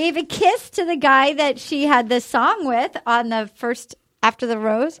gave a kiss to the guy that she had the song with on the first after the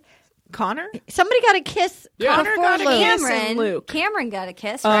rose. Connor? Somebody got a kiss. Yeah. Connor before got a Luke. kiss. Cameron. and Luke. Cameron got a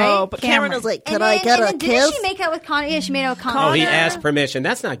kiss, Oh, right? but Cameron was like, and then didn't she make out with Connor? Yeah, she made out with Connor. Oh, he asked permission.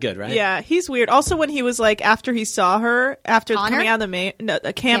 That's not good, right? Yeah, he's weird. Also, when he was like, after he saw her, after Connor? coming out of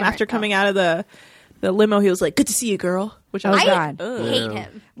Cam, Cameron, after coming out of the limo, he was like, "Good to see you, girl." Which I was Oh, like, God. ugh. hate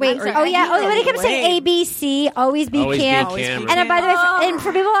him. Wait, I'm sorry, oh yeah, I hate when he him. kept saying ABC, always be Always be Cam. Cameron. And by the way, and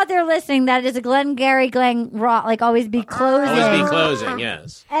for people out there listening, that is a Glenn Raw, like always be closing. Always be closing.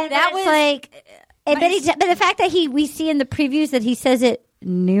 Yes. And That that was- was like, but the fact that we see in the previews that he says it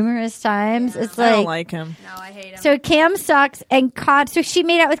numerous times, it's I don't like, like him. No, I hate him. so Cam sucks, and so she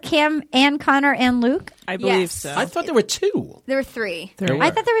made out with Cam and Connor and Luke. I believe Yes. so. I thought there were two. there were three. There were. I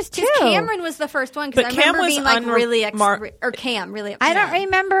thought there was two. Cameron was the first one because But I Cam remember was being like really unre- or Cam really upset. I don't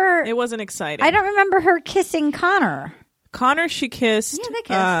remember. It wasn't exciting. I don't remember her kissing Connor. Connor, she kissed. Yeah, they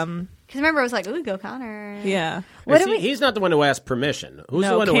kissed. Because remember, I was like, "Ooh, go Connor." Yeah. What See, do we? he's not the one who asked permission. Who's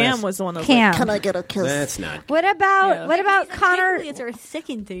the No, one who Cam asked? was the one that was Cam. like, "Can I get a kiss?" That's not. What about Yeah. what about Connor? It's our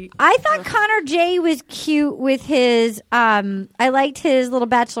second date. I thought Connor J was cute with his. I liked his little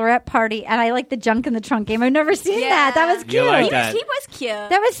bachelorette party, and I liked the junk in the trunk game. I've never seen that. That was cute. You like that? He was cute.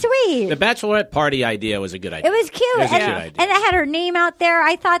 That was sweet. The bachelorette party idea was a good idea. It was cute, It was a and, good idea. and it had her name out there.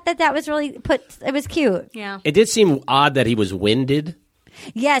 I thought that was really put. It was cute. yeah. It did seem odd that he was winded.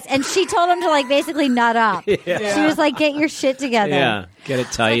 Yes, and she told him to like basically nut up. She was like, "Get your shit together." Yeah, get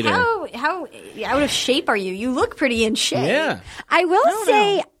it tighter. How out of shape are you? You look pretty in shape. Yeah. I will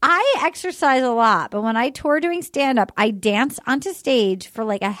say I exercise a lot, but when I tour doing stand up, I dance onto stage for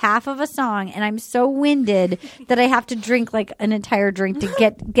like a half of a song, and I'm so winded that I have to drink like an entire drink to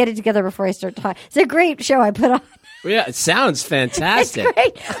get it together before I start talking. It's a great show I put on. Yeah, it sounds fantastic. It's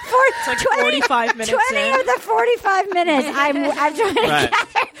great. It's like 45 minutes 20 in. of the 45 minutes. I'm trying to Right.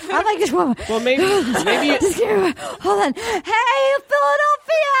 gather. I'm like this woman. Well, maybe Hold on. Hey,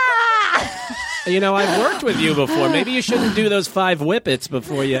 Philadelphia! you know I've worked with you before. Maybe you shouldn't do those 5 whippets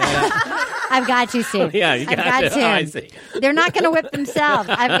before you. I've got you, Steve. Yeah, you I've got got to. I to. see. They're not going to whip themselves.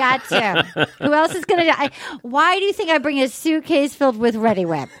 I've got to. Who else is going to? Why do you think I bring a suitcase filled with Ready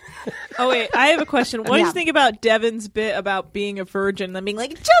Whip? Oh wait, I have a question. What do Yeah. you think about Devin's bit about being a virgin and then being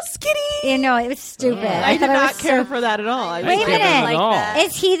like, "Just kidding"? You know, it was stupid. I did thought it not was care so- for that at all. I Wait a was minute. at all. that.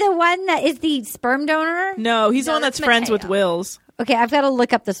 Is he the one that is the sperm donor? No, he's the No, one that's that's friends with Mateo. Wills. Okay, I've got to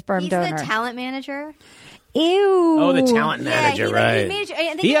look up the sperm He's donor. the talent manager. Ew. Oh, the talent manager, right?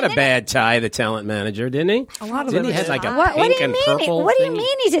 He had a bad tie, the talent manager, didn't he? A lot of Didn't them he have did. like a What do pink you and mean? purple What do you thing?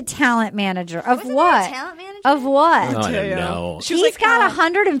 mean he's a talent manager? Of Wasn't what? he a talent manager? Of what? Oh, I don't Mateo. know. She was He's like, got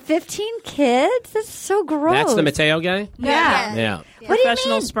 115 kids? That's so gross. That's the Mateo guy? Yeah. Yeah. What do you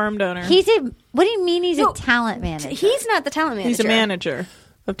professional mean? sperm donor. What do you mean he's No, a talent manager? He's not the talent manager. He's a manager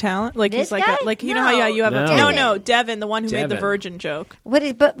of talent. Like This he's like guy? like you know how you have No. no Devin, the one who made the Devin. virgin joke. What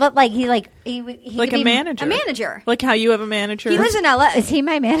is but like he Like could a be- manager. A manager. Like how you have a manager. He lives in LA. Is he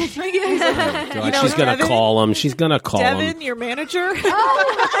my manager? God, she's going to call him. She's going to call him. Devin, your manager. Devin,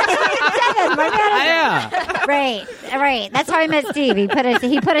 my manager. Yeah. Right. That's how I met Steve. He put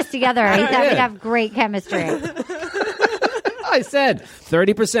us together. He thought we'd have great chemistry. I said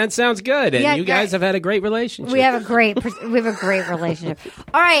 30% sounds good, and Yeah, you guys great. have had a great relationship. We have a great relationship.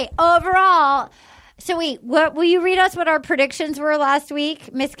 All right, overall. So wait, what will you read us what our predictions were last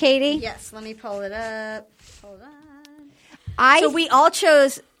week, Miss Katie? Yes, let me pull it up. Hold on. So we all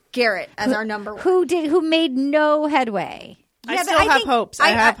chose Garrett as our number one. who made no headway. I but still have think hopes. I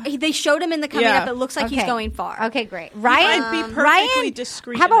have. they showed him in the coming Yeah. up. It looks like he's Okay. going far. Okay, great. Ryan, might be perfectly Ryan,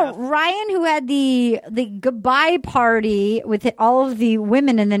 discreet how about enough. Ryan, who had the goodbye party with all of the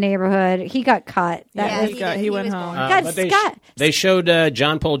women in the neighborhood? He got cut. Yeah, he went was home. born. God, but Scott. they showed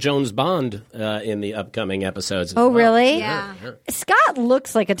John Paul Jones Bond in the upcoming episodes. as Oh, well. really? Yeah. Scott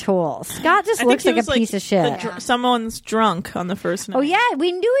looks like a tool. Scott just I looks think like he a was piece of shit. Someone's drunk on the first night. Oh yeah,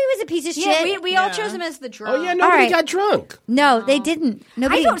 we knew he was a piece of Yeah, shit. we all chose him as the drunk. Oh, yeah, nobody right. got drunk. No, they didn't.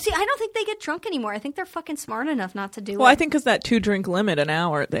 Nobody. I don't think they get drunk anymore. I think they're fucking smart enough not to do Well, it. I think because that 2-drink limit an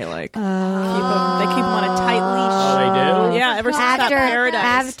hour, they like keep 'em on a tight leash. Oh, they do? Yeah, ever since that after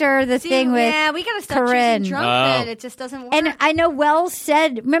paradise. the thing with we gotta stop Corinne. choosing drunk men. It just doesn't work. And I know Wells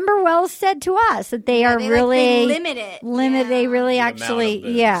said. Remember, Wells said to us that they are they really limit it. They really amount of actually,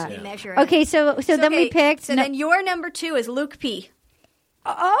 booze, yeah. yeah. Measure it. Okay, so then we picked. So then your number 2 is Luke P.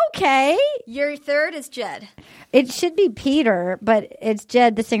 Okay, Your third is Jed. it should be Peter, but it's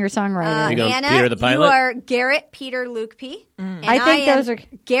Jed, the singer songwriter. You going Anna, Peter the pilot? you are Garrett, Peter, Luke P. And I think am those are-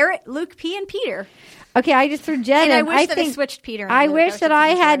 Garrett, Luke P. and Peter. Okay, I just threw Jed. And I in. wish that I think- switched Peter. and I Luke. wish was that I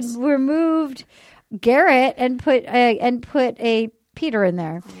thinking had first. removed Garrett and put a Peter in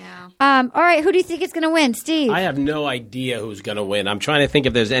there. Yeah. All right, who do you think is going to win, Steve? I have no idea who's going to win. I'm trying to think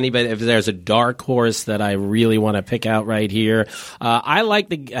if there's anybody, if there's a dark horse that I really want to pick out right here. I like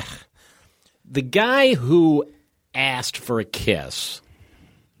the guy who asked for a kiss.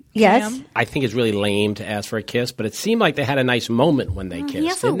 yes. Cam? I think it's really lame to ask for a kiss, but it seemed like they had a nice moment when they kissed, He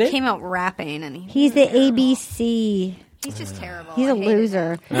also didn't it? came out rapping, and He's the ABC. he's just terrible. He's I a hated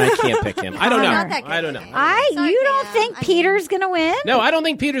loser. him. I can't pick him. I don't know. Not that good I don't know. looking. You don't Cam. think Peter's going to win? No, I don't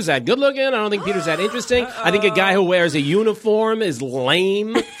think Peter's that good looking. I don't think Peter's that interesting. I think a guy who wears a uniform is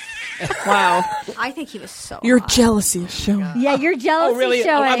lame. Wow. I think he was so. Your hot. jealousy is showing. Yeah, you're jealous. Oh, really?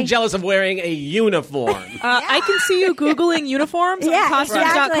 Showing. I'm jealous of wearing a uniform. I can see you Googling uniforms Yeah, on costumes.com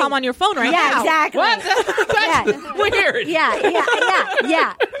exactly. on your phone right Yeah, now. exactly. What? That's weird.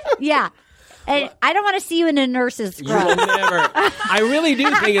 Yeah. And I don't want to see you in a nurse's You will scrub. never. I really do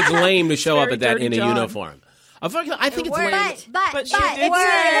think it's lame to show up very at that dirty in a John. uniform. I think it's lame. But she did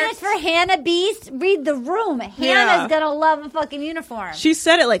It's for Hannah Beast. Read the room. Hannah's going to love a fucking uniform. She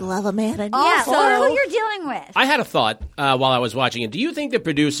said it like, love a man. yeah, Also- look who you're dealing with. I had a thought while I was watching it. Do you think the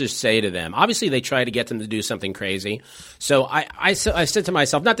producers say to them, obviously they try to get them to do something crazy. So I said to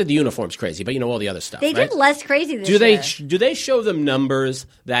myself, not that the uniform's crazy, but all the other stuff. They right? did less crazy this Do they year. do they show them numbers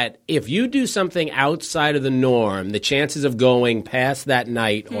that if you do something outside of the norm, the chances of going past that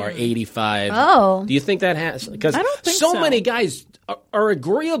night are 85? Oh. Do you think that has? Because I don't think so so. many guys are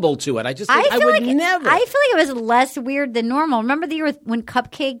agreeable to it. I just think I feel would like never. I feel like it was less weird than normal. Remember the year when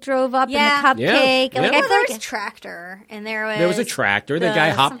Cupcake drove up Yeah. in the Cupcake? Yeah. Like, Yeah. I There feel was like a tractor, and there was There was a tractor. The guy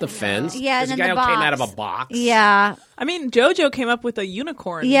hopped the fence. Yeah, There's and a then guy the who came out box. of a box. yeah, I mean, JoJo came up with a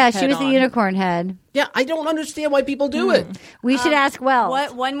unicorn. yeah. She head was the on. unicorn head. Yeah, I don't understand why people do it. We should ask Wells.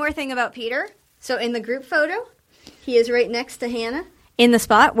 What? One more thing about Peter. So in the group photo, he is right next to Hannah in the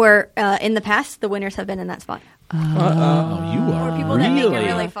spot where, in the past, the winners have been in that spot. Oh, you are People that make it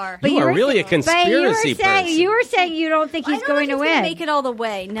really far. You are really a conspiracy person. You were saying you don't think he's I don't going know to if he's gonna win. make it all the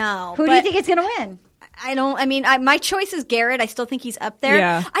way. No. Who do you think is going to win? I don't. I mean, my choice is Garrett. I still think he's up there.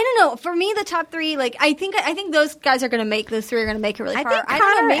 Yeah. I don't know. For me, the top three, like I think those guys are going to make. Those three are going to make it really I far. think I don't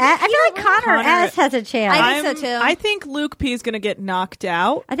know. Connor. Maybe I feel like Connor Connor- S has a chance. I think so, too. I think Luke P is going to get knocked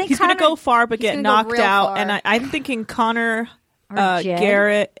out. I think he's going to Connor- go far, but he's get gonna go knocked real out. far. And I'm thinking Connor, Or Jed.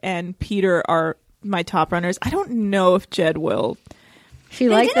 Garrett, and Peter are my top runners. I don't know if Jed will. She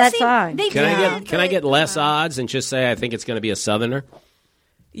liked that song. Can I get less odds and just say I think it's going to be a Southerner?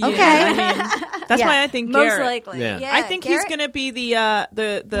 Yeah, Okay. I mean, that's why I think Most Garrett. likely. Yeah. I think he's going to be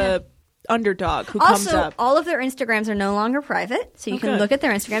the underdog who comes Also, up. all of their Instagrams are no longer private, so you can good. look at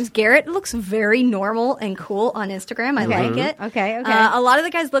their Instagrams. Garrett looks very normal and cool on Instagram. I like it. Okay. A lot of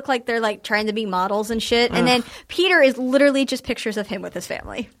the guys look like they're like trying to be models and shit. And then Peter is literally just pictures of him with his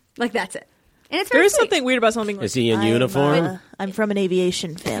family. Like that's it. And it's very There is sweet. something weird about something like Is he in uniform? I'm from an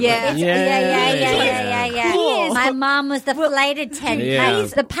aviation family. Yeah. Yeah. Cool. My mom was the flight attendant. Yeah.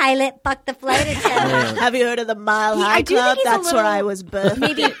 He's the pilot, fuck the flight attendant. Have you heard of the Mile High I do think Club? he's a That's where little- I was birthed.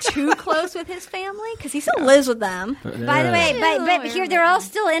 Maybe too close with his family because he still lives with them. By the way, but here they're all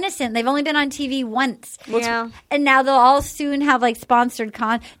still innocent. They've only been on TV once. Yeah. And now they'll all soon have like sponsored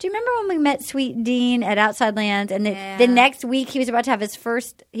con. Do you remember when we met Sweet Dean at Outside Lands? And the next week he was about to have his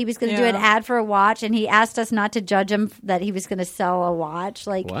first, he was going to do an ad for a watch, and he asked us not to judge him that he was going to sell a watch.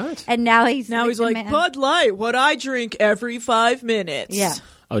 Like, What? And now he's like, man. Bud Light, what I drink every 5 minutes. Yeah.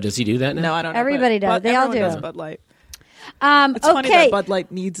 Oh, does he do that now? No, I don't know. Everybody but does. They all everyone do. does Bud Light. It's funny Okay. that Bud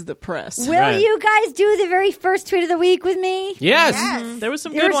Light needs the press. Will Right. you guys do the very first tweet of the week with me? Yes. There was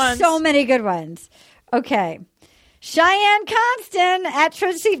some There good were ones. so many good ones. Okay. Cheyenne Constant at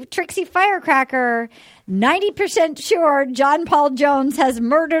Trixie Firecracker. 90% sure John Paul Jones has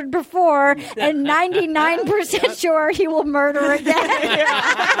murdered before, and 99% sure he will murder again.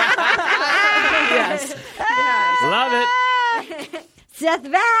 Yes. Love it. Seth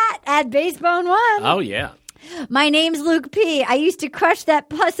Vatt at Basebone1. Oh, yeah. My name's Luke P. I used to crush that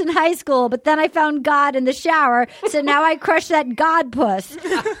puss in high school, but then I found God in the shower, so now I crush that God puss.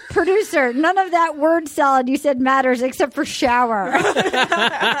 Producer, none of that word salad you said matters except for shower.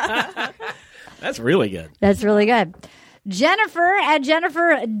 That's really good. That's really good. Jennifer at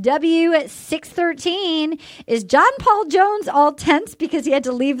Jennifer W613. Is John Paul Jones all tense because he had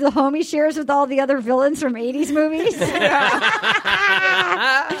to leave the home he shares with all the other villains from 80s movies?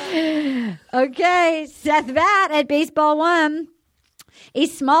 Okay. Seth Vatt at Baseball1. A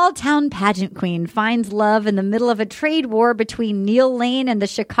small town pageant queen finds love in the middle of a trade war between Neil Lane and the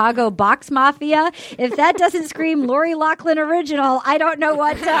Chicago box mafia. If that doesn't scream Lori Loughlin original, I don't know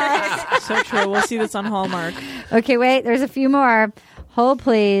what does. So true. We'll see this on Hallmark. Okay, wait. There's a few more. Hold,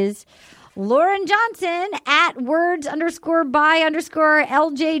 please. Lauren Johnson at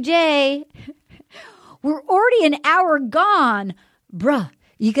words_by_LJJ. We're already an hour gone. Bruh,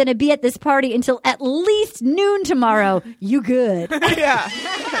 you going to be at this party until at least noon tomorrow. You good. Yeah,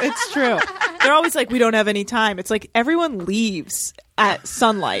 it's true. They're always like, we don't have any time. It's like everyone leaves at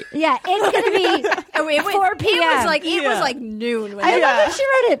sunlight. Yeah, it's going to be 4 p.m. It was like noon. When I they- love that she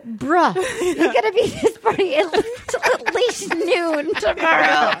wrote it. Bruh, you're going to be at this party until at least noon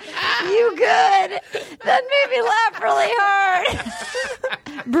tomorrow. You good? That made me laugh really hard.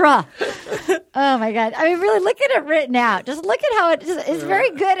 Bruh. Oh, my God. I mean, really, look at it written out. Just look at how it's very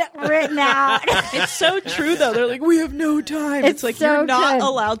good written out. It's so true, though. They're like, we have no time. It's like, so you're not good.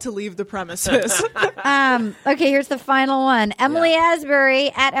 allowed to leave the premises. Okay, here's the final one. Emily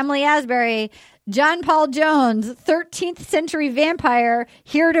Asbury at Emily Asbury. John Paul Jones, 13th century vampire,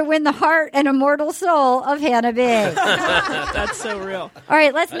 here to win the heart and immortal soul of Hannah B. That's so real. All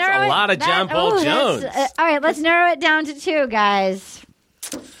right, let's narrow it. a lot of John Paul Jones. All right, let's narrow it down to 2, guys.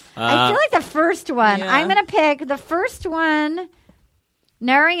 I feel like the first one. Yeah. I'm going to pick the first one.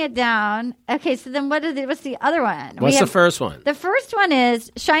 Narrowing it down. Okay, so then what's the other one? What's the first one? The first one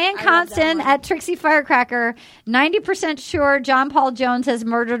is Cheyenne Constant at Trixie Firecracker. 90% sure John Paul Jones has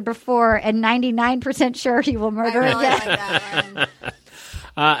murdered before, and 99% sure he will murder I really again. like that one.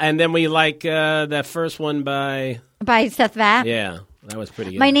 And then we like that first one by... By Seth Vatt. Yeah, that was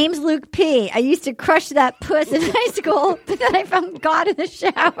pretty good. My name's Luke P. I used to crush that puss in high school, but then I found God in the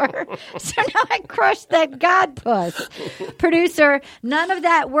shower. So now I crushed that God puss. Producer, none of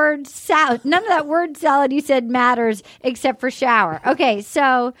that word salad you said matters except for shower. Okay,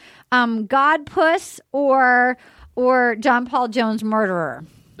 so God puss or John Paul Jones murderer.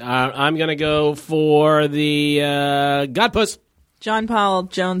 I'm going to go for the God Puss. John Paul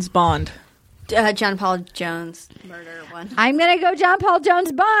Jones Bond. John Paul Jones murder one. I'm going to go John Paul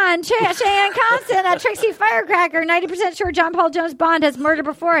Jones Bond. Cheyenne Constant at Trixie Firecracker. 90% sure John Paul Jones Bond has murdered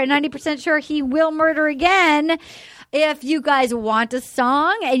before and 90% sure he will murder again. If you guys want a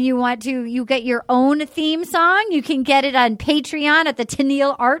song and you get your own theme song, you can get it on Patreon at the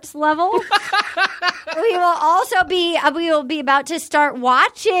Tennille Arts level. We will be about to start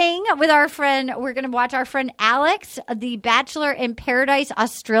watching with our friend. We're going to watch our friend Alex. The Bachelor in Paradise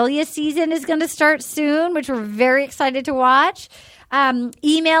Australia season is going to start soon, which we're very excited to watch.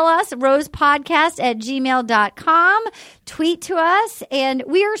 Email us, rosepodcast@gmail.com. Tweet to us. And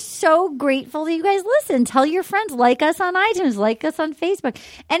we are so grateful that you guys listen. Tell your friends. Like us on iTunes. Like us on Facebook.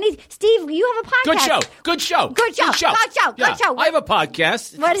 Steve, you have a podcast. Good show. I have a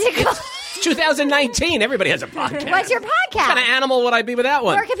podcast. What is it called? 2019. Everybody has a podcast. What's your podcast? What kind of animal would I be with that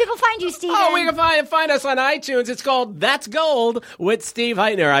one? Where can people find you, Steve? Oh, we can find us on iTunes. It's called That's Gold with Steve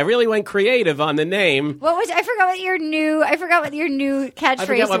Hytner. I really went creative on the name. I forgot what your new catchphrase was. I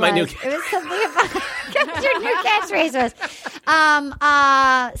forgot what my new It was something about what your new catchphrase was.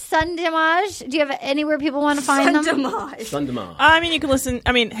 Sun Damage. Do you have anywhere people want to find them? Sun Damage. I mean, you can listen.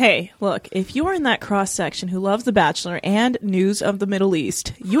 I mean, hey, look, if you're in that cross section who loves The Bachelor and news of the Middle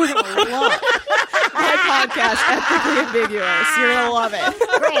East, you are going to love my podcast, Ethically Ambiguous. You're going to love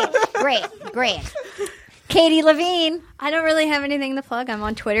it. Great. Katie Levine. I don't really have anything to plug. I'm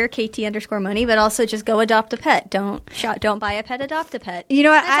on Twitter, KT_money, but also just go adopt a pet. Don't buy a pet, adopt a pet. You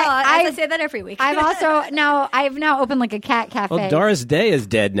know what? I say that every week. I've now opened like a cat cafe. Well, Doris Day is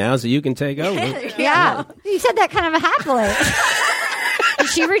dead now, so you can take over. Yeah. You said that kind of happily. Did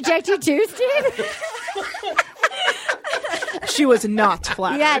she reject you too, Steve? She was not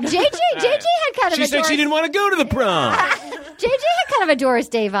flattered. Yeah, JJ had kind of She said she didn't want to go to the prom. JJ had kind of a Doris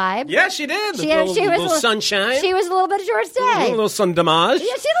Day vibe. Yeah, she did. She was a little sunshine. She was a little bit of Doris Day. A little sun damage.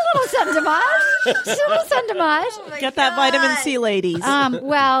 Yeah, she had a little sun damage. Get that vitamin C, ladies.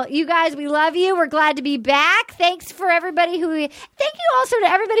 Well, you guys, we love you. We're glad to be back. Thank you also to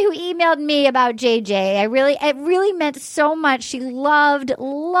everybody who emailed me about JJ. It really meant so much. She loved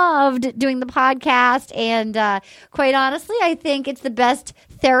doing the podcast, and quite honestly, I think it's the best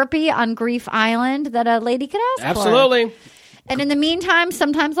therapy on Grief Island that a lady could ask for. Absolutely. And in the meantime,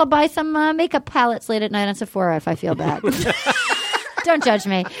 sometimes I'll buy some makeup palettes late at night on Sephora if I feel bad. Don't judge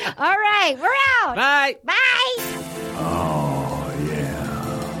me. All right, we're out. Bye. Bye. Oh, yeah.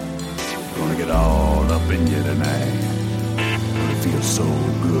 Gonna get all up in you tonight. It feels so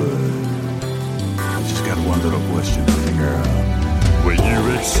good. I just got one little question for you, girl. Will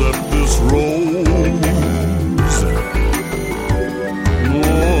you accept this rose?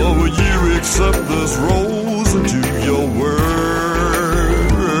 Oh, will you accept this rose into your world?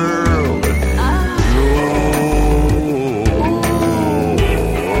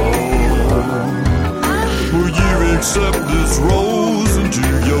 Will you accept this rose into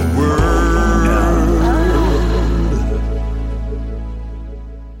your world?